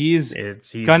lot. He's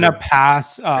gonna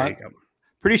pass. There you go.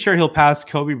 Pretty sure he'll pass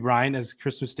Kobe Bryant as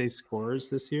Christmas Day scorers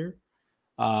this year.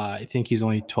 I think he's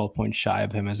only 12 points shy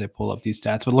of him as I pull up these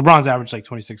stats. But LeBron's averaged like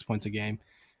 26 points a game.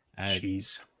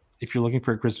 Jeez. If you're looking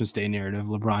for a Christmas Day narrative,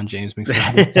 LeBron James makes a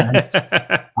lot of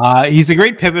sense. He's a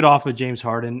great pivot off of James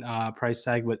Harden price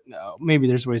tag, but maybe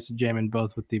there's ways to jam in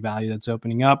both with the value that's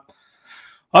opening up.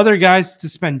 Other guys to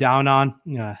spend down on,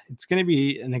 it's going to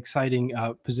be an exciting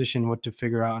position what to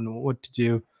figure out and what to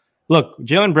do. Look,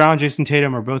 Jaylen Brown, Jason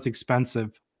Tatum are both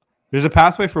expensive. There's a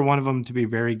pathway for one of them to be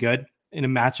very good in a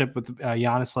matchup with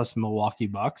Giannis less Milwaukee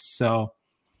Bucks. So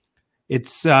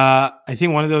it's I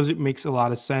think one of those makes a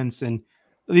lot of sense. And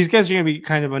these guys are going to be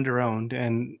kind of underowned.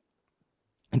 And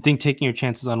I think taking your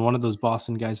chances on one of those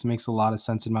Boston guys makes a lot of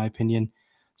sense, in my opinion.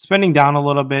 Spending down a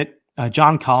little bit.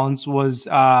 John Collins was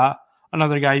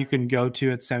another guy you can go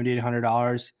to at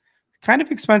 $7,800. Kind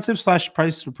of expensive /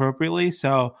 priced appropriately.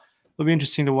 So it'll be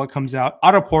interesting to what comes out.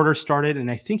 Otto Porter started, and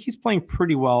I think he's playing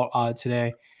pretty well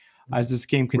today as this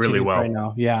game continues really well right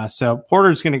now. Yeah, so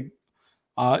Porter's going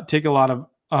to take a lot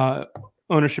of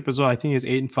ownership as well. I think he's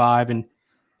 8 and 5 and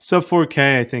sub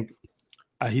 4K. I think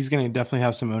he's going to definitely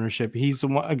have some ownership. He's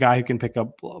a guy who can pick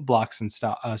up blocks and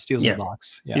steals and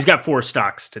blocks. Yeah. He's got 4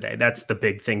 stocks today. That's the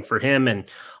big thing for him. And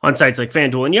on sites like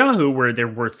FanDuel and Yahoo, where there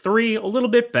were 3, a little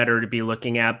bit better to be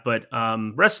looking at. But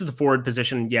rest of the forward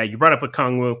position, you brought up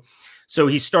Okongwu. So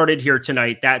he started here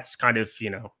tonight. That's kind of,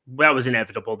 that was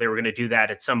inevitable. They were going to do that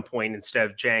at some point instead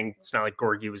of Jang. It's not like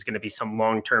Gorgie was going to be some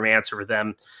long-term answer for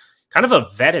them. Kind of a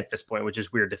vet at this point, which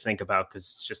is weird to think about because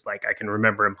it's just like I can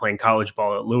remember him playing college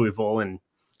ball at Louisville, and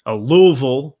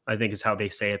Louisville, I think is how they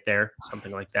say it there,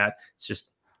 something like that. It's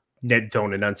just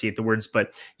don't enunciate the words,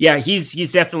 but yeah, he's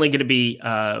definitely going to be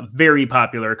very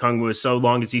popular. Okongwu, so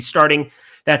long as he's starting,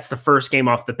 that's the first game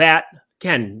off the bat.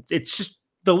 Again, it's just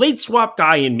the late swap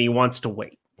guy in me wants to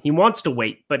wait. He wants to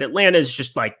wait, but Atlanta is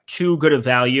just like too good of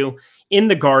value in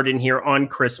the Garden here on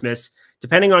Christmas.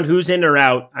 Depending on who's in or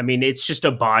out, I mean, it's just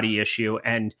a body issue,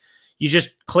 and you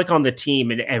just click on the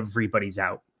team and everybody's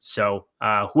out. So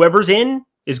whoever's in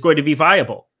is going to be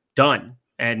viable. Done.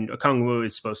 And Okongwu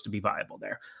is supposed to be viable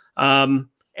there.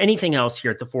 Anything else here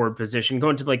at the forward position?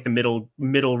 Going to like the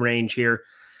middle range here.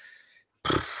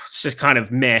 It's just kind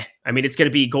of meh. I mean, it's going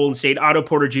to be Golden State. Otto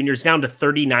Porter Jr. is down to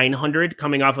 3,900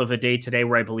 coming off of a day today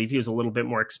where I believe he was a little bit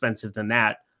more expensive than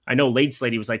that. I know late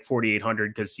slate he was like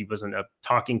 4,800 because he wasn't a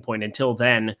talking point until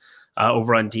then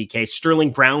over on DK. Sterling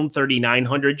Brown,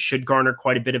 3,900 should garner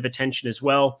quite a bit of attention as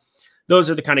well. Those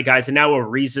are the kind of guys. And now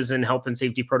Ariza's in health and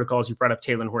safety protocols. You brought up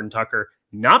Taylor Horton-Tucker.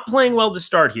 Not playing well to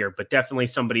start here, but definitely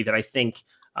somebody that I think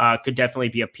could definitely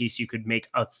be a piece you could make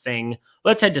a thing.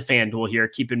 Let's head to FanDuel here.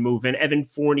 Keep it moving. Evan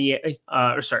Fournier,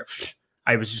 I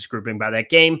was just grouping by that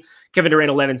game. Kevin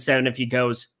Durant, 11-7 if he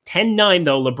goes. 10-9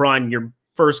 though, LeBron, your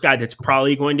first guy that's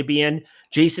probably going to be in.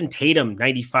 Jason Tatum,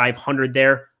 9,500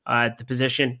 there at the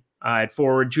position at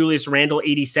forward. Julius Randle,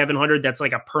 8,700. That's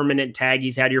like a permanent tag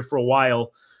he's had here for a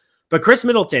while. But Chris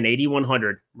Middleton,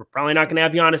 8,100. We're probably not going to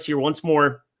have Giannis here once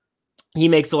more. He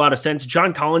makes a lot of sense.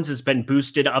 John Collins has been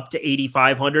boosted up to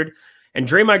 8,500. And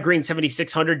Draymond Green,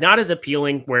 7,600. Not as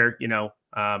appealing where,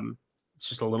 it's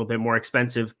just a little bit more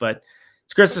expensive. But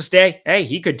it's Christmas Day. Hey,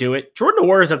 he could do it. Jordan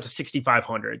Nwora is up to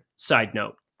 6,500. Side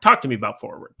note. Talk to me about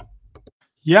forward.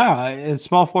 Yeah, it's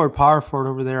small forward, power forward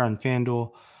over there on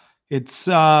FanDuel. It's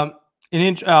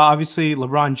obviously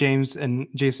LeBron James and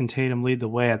Jason Tatum lead the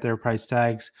way at their price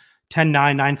tags.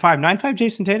 10-9, 9-5. 9-5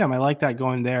 Jason Tatum. I like that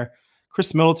going there.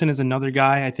 Chris Middleton is another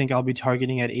guy I think I'll be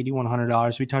targeting at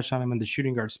 $8,100. We touched on him in the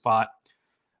shooting guard spot.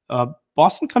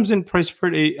 Boston comes in priced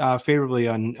pretty favorably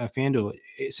on FanDuel.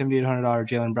 $7,800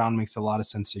 Jaylen Brown makes a lot of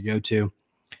sense to go to.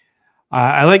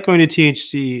 I like going to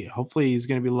THC. Hopefully he's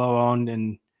going to be low owned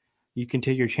and you can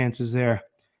take your chances there.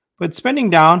 But spending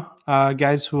down,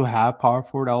 guys who have power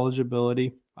forward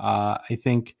eligibility, I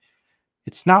think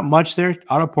it's not much there.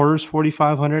 Otto Porter's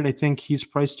 4,500. I think he's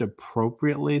priced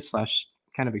appropriately /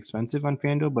 kind of expensive on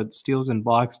FanDuel, but steals and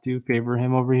blocks do favor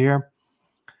him over here.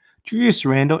 Julius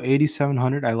Randle,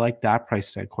 8,700. I like that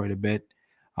price tag quite a bit.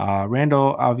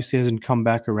 Randle obviously hasn't come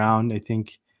back around. I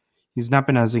think he's not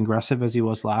been as aggressive as he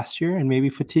was last year, and maybe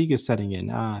fatigue is setting in.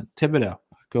 Thibodeau,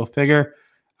 go figure.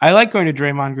 I like going to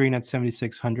Draymond Green at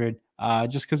 7,600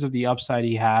 just because of the upside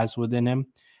he has within him.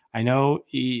 I know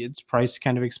it's priced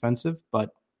kind of expensive,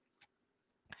 but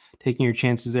taking your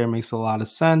chances there makes a lot of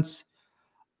sense.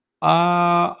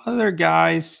 Other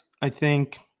guys, I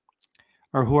think,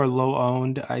 or who are low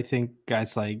owned, I think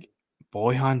guys like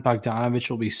Bojan Bogdanovic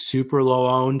will be super low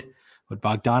owned, but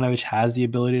Bogdanovic has the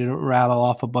ability to rattle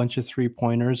off a bunch of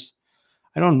 3-pointers.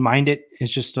 I don't mind it.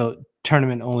 It's just a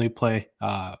tournament only play,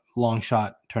 long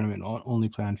shot tournament only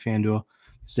play on FanDuel.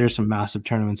 So there's some massive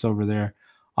tournaments over there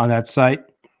on that site.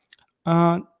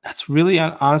 That's really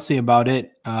honestly about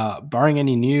it. Barring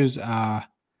any news,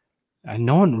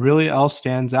 no one really else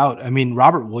stands out. I mean,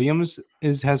 Robert Williams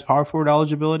has power forward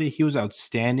eligibility. He was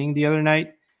outstanding the other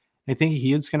night. I think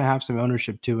he is going to have some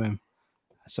ownership to him.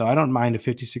 So I don't mind a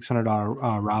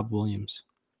 $5,600 Rob Williams.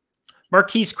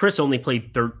 Marquise Chris only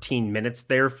played 13 minutes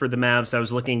there for the Mavs. I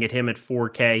was looking at him at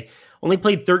 4K. Only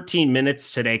played 13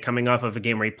 minutes today, coming off of a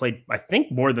game where he played, I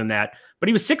think, more than that. But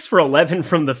he was 6 for 11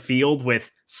 from the field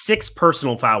with 6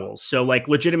 personal fouls. So, like,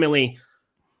 legitimately,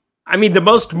 I mean, the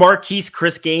most Marquise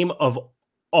Chris game of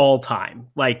all time.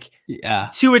 Like,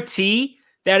 to a T,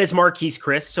 that is Marquise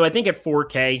Chris. So I think at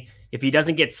 4K, if he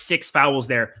doesn't get 6 fouls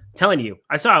there, I'm telling you,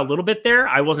 I saw a little bit there.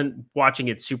 I wasn't watching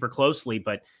it super closely,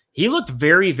 but he looked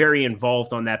very, very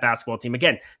involved on that basketball team.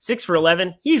 Again, 6 for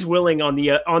 11. He's willing on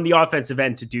the offensive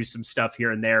end to do some stuff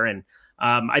here and there. And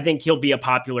I think he'll be a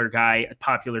popular guy, a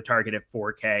popular target at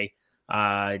 4K,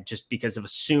 just because of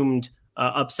assumed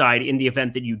upside in the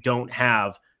event that you don't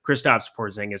have Kristaps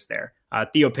Porzingis there.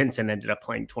 Theo Pinson ended up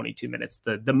playing 22 minutes,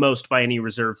 the most by any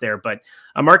reserve there. But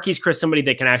Marquise Chris, somebody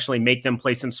that can actually make them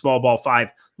play some small ball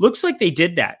 5. Looks like they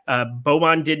did that.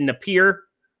 Boban didn't appear.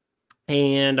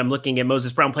 And I'm looking at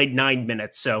Moses Brown played 9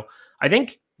 minutes. So I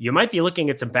think you might be looking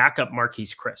at some backup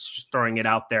Marquise Chris, just throwing it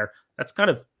out there. That's kind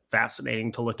of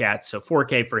fascinating to look at. So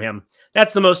 4K for him.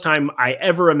 That's the most time I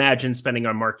ever imagined spending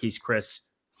on Marquise Chris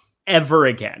ever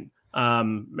again.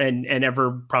 And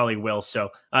ever probably will. So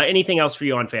anything else for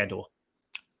you on FanDuel?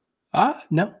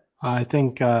 No, I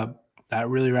think that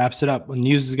really wraps it up.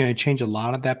 News is going to change a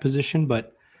lot at that position,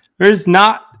 but there's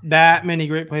not that many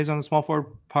great plays on the small forward,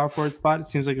 power forward spot. It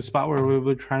seems like a spot where we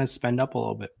were trying to spend up a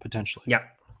little bit potentially. Yeah.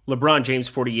 LeBron James,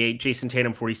 48, Jason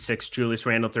Tatum, 46, Julius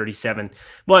Randle, 37.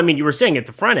 Well, I mean, you were saying at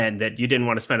the front end that you didn't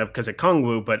want to spend up because of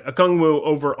Kongwu, but Kongwu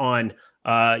over on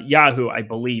Yahoo, I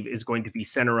believe, is going to be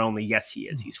center only. Yes, he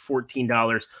is. He's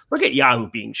 $14. Look at Yahoo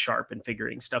being sharp and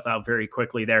figuring stuff out very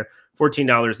quickly there.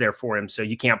 $14 there for him. So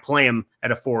you can't play him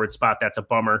at a forward spot. That's a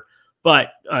bummer.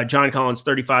 But John Collins,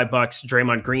 $35.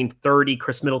 Draymond Green, 30.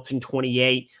 Chris Middleton,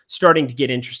 28. Starting to get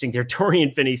interesting there.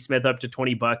 Dorian Finney-Smith up to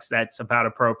 $20. That's about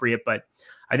appropriate. But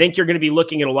I think you're going to be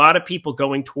looking at a lot of people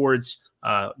going towards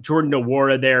Jordan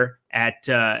Nwora there at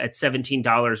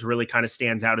 $17. Really kind of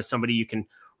stands out as somebody you can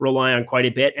rely on quite a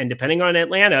bit. And depending on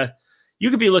Atlanta,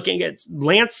 you could be looking at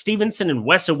Lance Stevenson and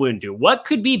Wes Iwundu. What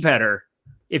could be better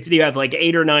if you have like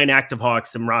 8 or 9 active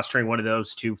Hawks than rostering one of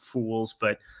those two fools?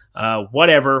 But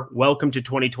whatever. Welcome to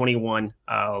 2021.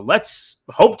 Let's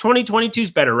hope 2022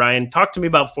 is better. Ryan, talk to me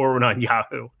about forward on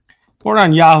Yahoo. Forward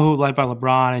on Yahoo, led by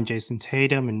LeBron and Jason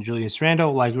Tatum and Julius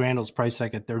Randle. Like Randle's price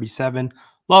tag at 37.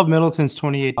 Love Middleton's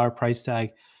 $28 price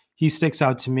tag. He sticks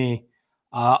out to me.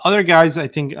 Other guys, I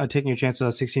think, taking a chance at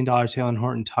 $16 Talen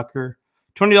Horton-Tucker.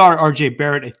 $20 RJ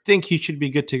Barrett. I think he should be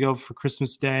good to go for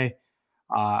Christmas Day.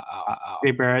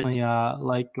 RJ Barrett,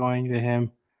 like going to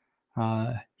him.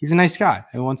 He's a nice guy.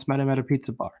 I once met him at a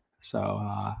pizza bar. So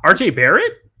RJ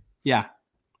Barrett? Yeah.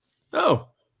 Oh,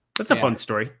 that's a fun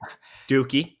story.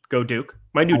 Dookie. Go Duke.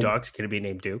 My new dog's going to be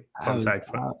named Duke. I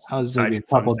was maybe a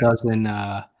couple dozen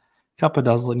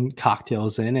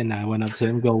cocktails in, and I went up to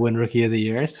him, go win Rookie of the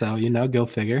Year. So, go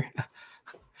figure.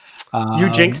 You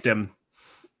jinxed him.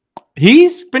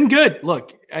 He's been good.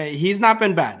 Look, he's not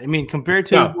been bad. I mean, compared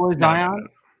to his boy Zion.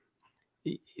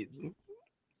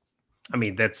 I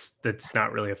mean, that's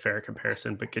not really a fair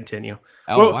comparison, but continue.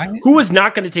 Oh, well, who was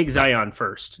not going to take Zion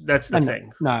first? That's the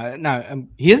thing. No,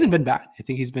 he hasn't been bad. I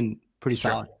think he's been pretty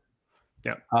solid.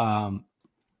 Yeah.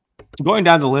 Going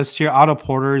down the list here, Otto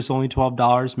Porter is only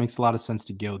 $12. Makes a lot of sense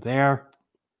to go there.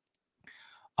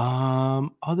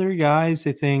 Other guys,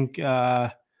 I think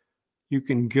you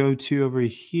can go to over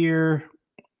here.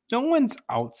 No one's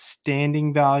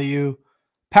outstanding value.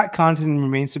 Pat Connaughton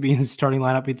remains to be in the starting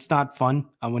lineup. It's not fun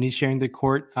when he's sharing the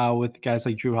court with guys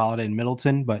like Drew Holiday and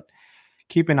Middleton, but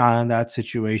keep an eye on that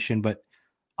situation. But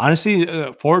honestly,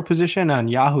 forward position on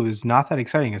Yahoo is not that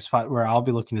exciting. A spot where I'll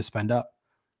be looking to spend up.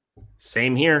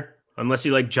 Same here, unless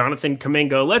you like Jonathan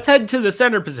Kuminga. Let's head to the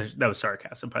center position. That was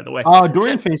sarcasm, by the way.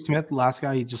 Dorian Finney-Smith, the last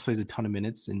guy, he just plays a ton of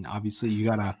minutes, and obviously you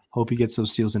gotta hope he gets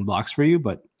those steals and blocks for you.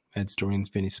 But it's Dorian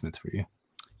Finney-Smith for you.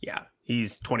 Yeah,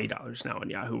 he's $20 now on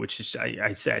Yahoo, which is,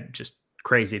 I said, just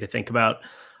crazy to think about.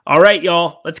 All right,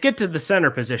 y'all, let's get to the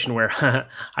center position where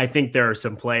I think there are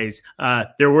some plays.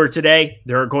 There were today.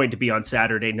 There are going to be on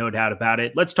Saturday, no doubt about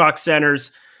it. Let's talk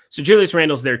centers. So Julius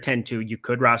Randle's there 10-2. You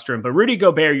could roster him. But Rudy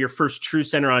Gobert, your first true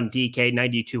center on DK,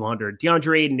 9,200.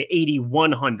 DeAndre Ayton,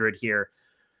 8,100 here.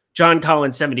 John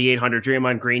Collins, 7,800.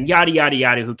 Draymond Green, yada, yada,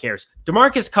 yada. Who cares?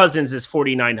 DeMarcus Cousins is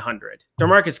 4,900.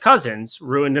 DeMarcus Cousins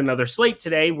ruined another slate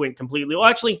today, went completely. Well,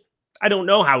 actually, I don't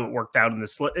know how it worked out in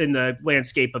the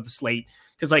landscape of the slate,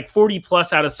 because like 40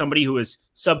 plus out of somebody who was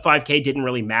sub 5K didn't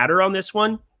really matter on this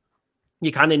one.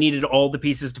 You kind of needed all the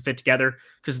pieces to fit together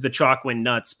because the chalk went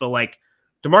nuts. But like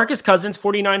DeMarcus Cousins,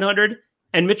 4,900,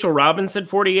 and Mitchell Robinson,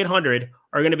 4,800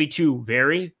 are going to be two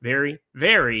very, very,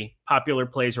 very popular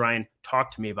plays. Ryan,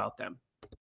 talk to me about them.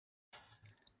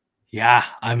 Yeah,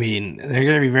 I mean, they're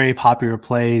going to be very popular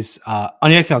plays.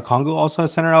 Onyeka Okongwu also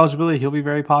has center eligibility. He'll be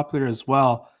very popular as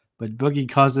well. But Boogie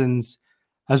Cousins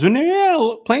has been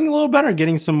playing a little better,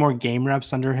 getting some more game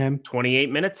reps under him. 28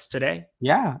 minutes today.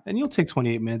 Yeah, and you'll take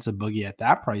 28 minutes of Boogie at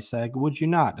that price tag, would you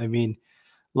not? I mean,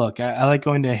 look, I like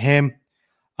going to him.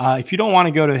 If you don't want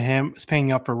to go to him,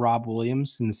 paying up for Rob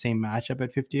Williams in the same matchup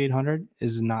at 5,800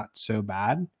 is not so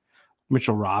bad.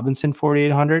 Mitchell Robinson,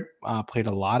 4,800, played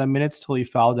a lot of minutes till he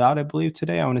fouled out, I believe,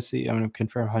 today. I'm going to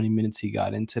confirm how many minutes he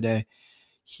got in today.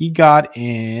 He got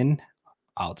in,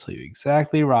 I'll tell you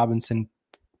exactly, Robinson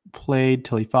played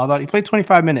till he fouled out. He played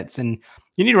 25 minutes, and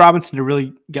you need Robinson to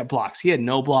really get blocks. He had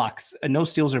no blocks, no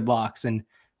steals or blocks, and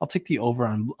I'll take the over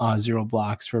on 0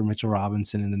 blocks for Mitchell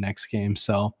Robinson in the next game.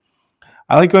 So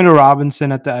I like going to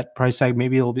Robinson at that price tag.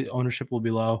 Maybe ownership will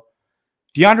be low.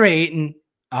 DeAndre Ayton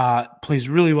plays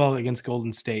really well against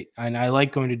Golden State, and I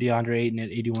like going to DeAndre Ayton at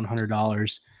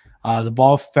 $8,100. The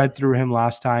ball fed through him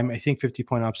last time. I think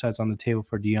 50-point upsides on the table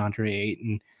for DeAndre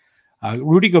Ayton.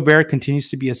 Rudy Gobert continues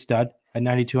to be a stud at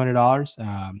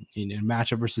 $9,200. In a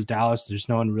matchup versus Dallas, there's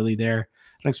no one really there.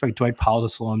 I don't expect Dwight Powell to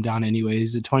slow him down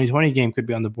anyways. The 2020 game could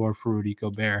be on the board for Rudy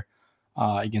Gobert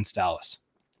against Dallas.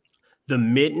 The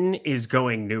mitten is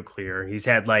going nuclear. He's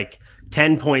had like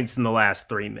 10 points in the last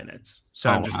 3 minutes. So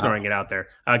I'm just throwing it out there.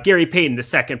 Gary Payton, the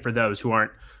second for those who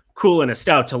aren't cool and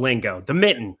stout to lingo. The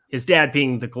mitten, his dad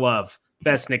being the glove.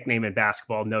 Best nickname in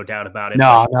basketball, no doubt about it.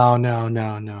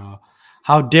 No.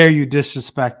 How dare you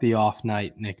disrespect the off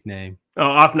night nickname? Oh,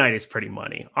 off night is pretty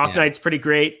money. Off night's pretty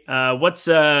great. What's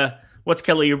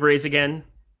Kelly Oubre's again?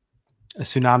 A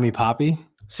Tsunami Poppy?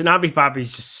 Tsunami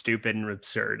Poppy's just stupid and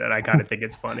absurd, and I kind of think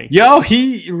it's funny. Yo,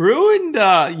 he ruined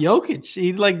Jokic.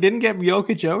 He didn't get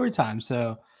Jokic overtime.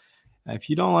 So if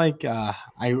you don't like,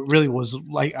 I really was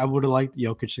like, I would have liked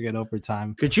Jokic to get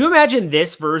overtime. Could you imagine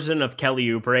this version of Kelly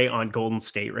Oubre on Golden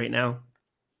State right now?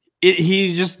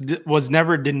 He just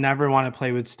never want to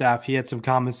play with Steph. He had some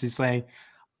comments. He's saying,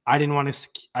 I didn't want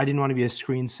to be a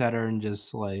screen setter and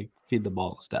just like feed the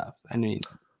ball to Steph. I mean.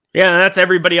 Yeah, that's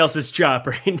everybody else's job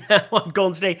right now on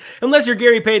Golden State. Unless you're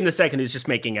Gary Payton II, who's just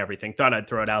making everything. Thought I'd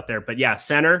throw it out there. But yeah,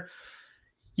 center.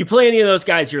 You play any of those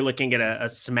guys, you're looking at a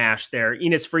smash there.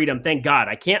 Enes Freedom, thank God.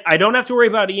 I don't have to worry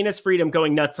about Enes Freedom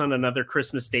going nuts on another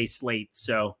Christmas Day slate.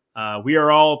 So we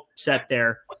are all set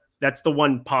there. That's the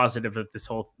one positive of this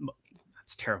whole.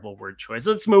 That's terrible word choice.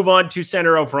 Let's move on to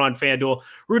center over on FanDuel.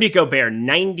 Rudy Gobert,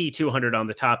 9,200 on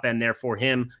the top end there for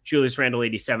him. Julius Randle,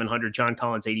 8,700. John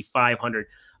Collins, 8,500.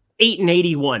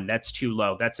 8,81. That's too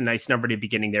low. That's a nice number to be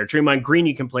getting there. Draymond Green,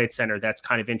 you can play at center. That's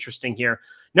kind of interesting here.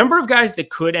 Number of guys that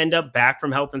could end up back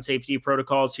from health and safety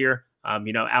protocols here.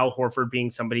 Al Horford being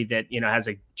somebody that, has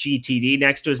a GTD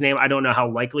next to his name. I don't know how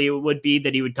likely it would be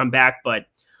that he would come back, but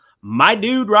my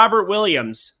dude, Robert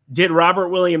Williams, did Robert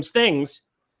Williams things.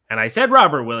 And I said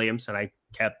Robert Williams, and I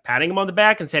kept patting him on the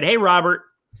back and said, hey, Robert,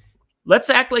 let's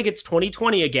act like it's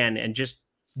 2020 again and just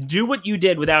do what you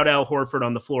did without Al Horford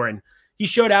on the floor. And he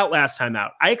showed out last time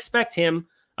out. I expect him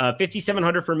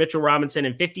 5,700 for Mitchell Robinson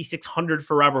and 5,600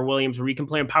 for Robert Williams, where you can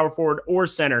play him power forward or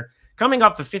center. Coming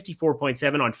off of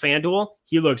 54.7 on FanDuel,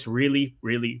 he looks really,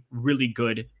 really, really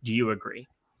good. Do you agree?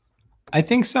 I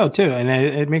think so too, and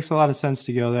it makes a lot of sense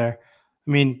to go there.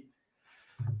 I mean,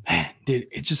 man, dude,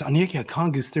 it's just Onyeka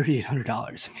Okongwu's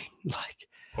 $3,800. I mean, like,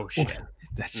 oh shit,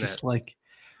 that's just like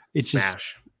it's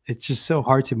smash. It's just so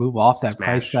hard to move off that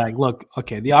price tag. Look,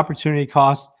 okay, the opportunity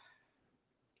cost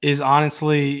is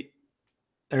honestly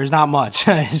there's not much.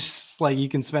 It's just like you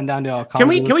can spend down to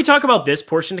Okongwu. Can we talk about this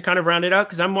portion to kind of round it out?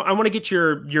 Because I want to get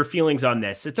your feelings on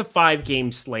this. It's a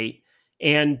 5-game slate,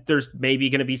 and there's maybe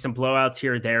going to be some blowouts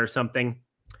here or there or something.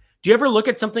 Do you ever look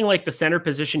at something like the center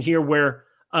position here, where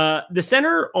the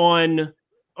center on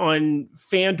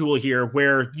FanDuel here,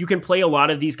 where you can play a lot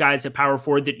of these guys at power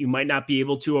forward that you might not be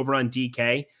able to over on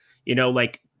DK?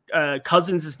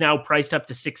 Cousins is now priced up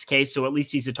to 6K, so at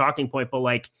least he's a talking point. But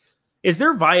like, is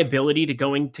there viability to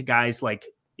going to guys like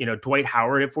Dwight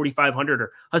Howard at 4,500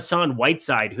 or Hassan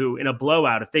Whiteside, who in a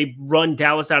blowout, if they run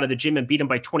Dallas out of the gym and beat him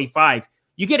by 25,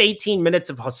 you get 18 minutes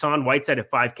of Hassan Whiteside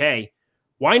at 5K.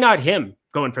 Why not him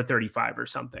going for 35 or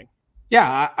something?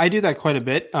 Yeah, I do that quite a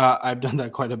bit. I've done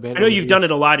that quite a bit. I know you've done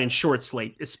it a lot in short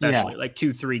slate, especially like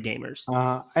 2-3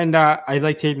 gamers. And I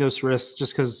like taking those risks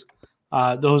just because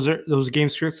those game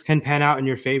scripts can pan out in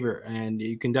your favor, and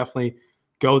you can definitely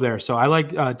go there. So I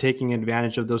like taking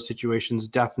advantage of those situations.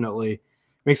 Definitely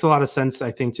makes a lot of sense,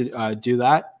 I think, to do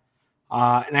that.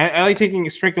 And I like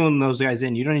sprinkling those guys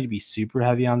in. You don't need to be super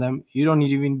heavy on them. You don't need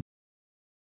to even.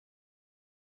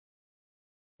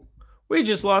 We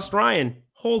just lost Ryan.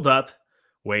 Hold up.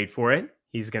 Wait for it.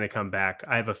 He's going to come back.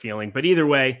 I have a feeling. But either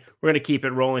way, we're going to keep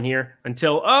it rolling here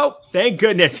until, thank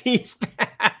goodness he's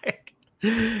back.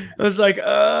 I was like,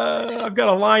 I've got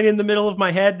a line in the middle of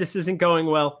my head. This isn't going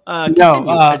well. I'll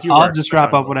just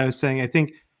wrap up what I was saying. I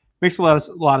think makes a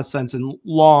lot of sense in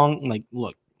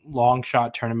long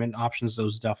shot tournament options.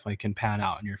 Those definitely can pan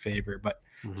out in your favor. But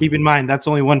keep in mind, that's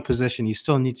only one position. You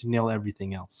still need to nail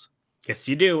everything else. Yes,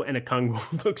 you do. And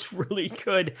Okongwu looks really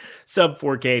good. Sub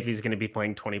 4K if he's going to be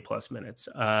playing 20 plus minutes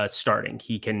starting.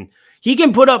 He can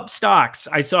put up stocks.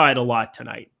 I saw it a lot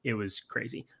tonight. It was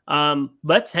crazy.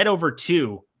 Let's head over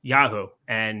to Yahoo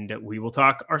and we will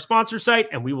talk our sponsor site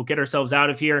and we will get ourselves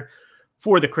out of here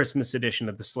for the Christmas edition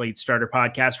of the Slate Starter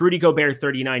podcast. Rudy Gobert,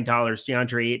 $39.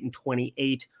 DeAndre Ayton,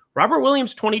 $28. Robert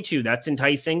Williams, $22. That's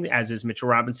enticing, as is Mitchell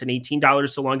Robinson, $18,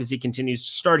 so long as he continues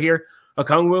to start here.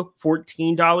 Okongwu,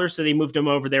 $14, so they moved him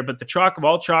over there. But the chalk of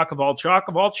all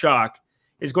chalk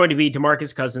is going to be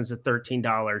DeMarcus Cousins at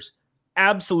 $13.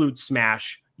 Absolute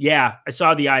smash. Yeah, I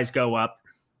saw the eyes go up.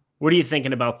 What are you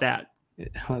thinking about that?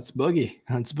 That's Boogie.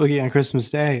 That's Boogie on Christmas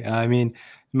Day. I mean,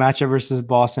 matchup versus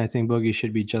Boston, I think Boogie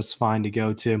should be just fine to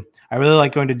go to. I really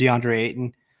like going to DeAndre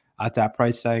Ayton at that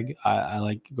price tag. I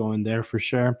like going there for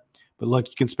sure. But look,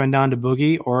 you can spend down to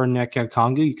Boogie or Nick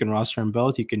Okongwu. You can roster them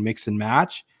both. You can mix and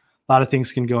match. A lot of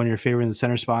things can go in your favor in the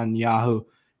center spot in Yahoo.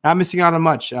 Not missing out on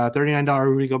much. $39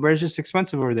 Rudy Gobert is just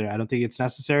expensive over there. I don't think it's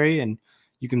necessary, and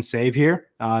you can save here.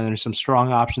 There's some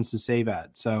strong options to save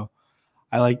at. So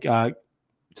I like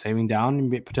saving down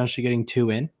and potentially getting 2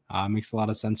 in. Makes a lot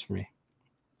of sense for me.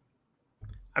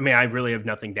 I mean, I really have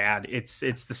nothing to add. It's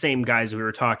the same guys we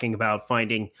were talking about,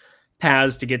 finding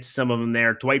paths to get to some of them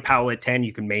there. Dwight Powell at 10,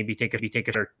 you can maybe take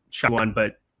a shot one,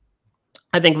 but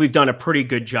I think we've done a pretty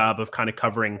good job of kind of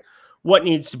covering what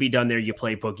needs to be done there. You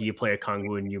play Boogie, you play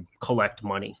Okongwu, and you collect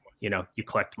money. You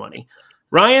collect money.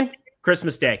 Ryan,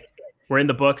 Christmas Day. We're in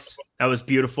the books. That was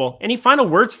beautiful. Any final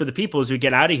words for the people as we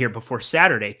get out of here before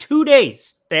Saturday? 2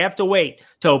 days. They have to wait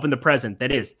to open the present.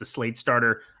 That is the Slate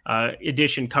Starter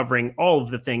edition, covering all of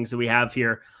the things that we have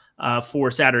here for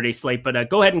Saturday slate.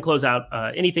 But go ahead and close out.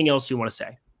 Anything else you want to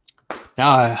say?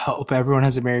 I hope everyone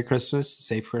has a Merry Christmas,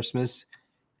 safe Christmas.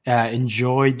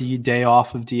 Enjoy the day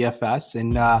off of DFS,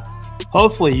 and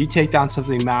hopefully you take down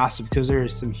something massive, because there are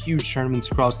some huge tournaments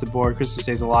across the board. Christmas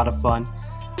Day is a lot of fun,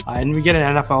 and we get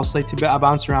an NFL slate to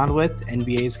bounce around with.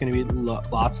 NBA is going to be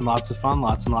lots and lots of fun,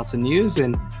 lots and lots of news,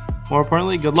 and more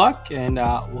importantly, good luck, and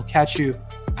we'll catch you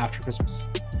after Christmas.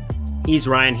 He's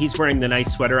Ryan. He's wearing the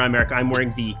nice sweater. I'm Eric. I'm wearing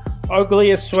the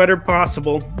ugliest sweater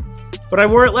possible, but I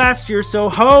wore it last year, so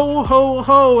ho, ho,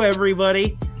 ho,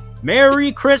 everybody.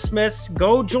 Merry Christmas.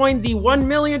 Go join the $1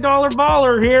 million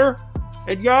baller here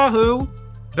at Yahoo.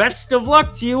 Best of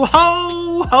luck to you.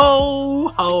 Ho, ho,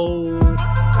 ho.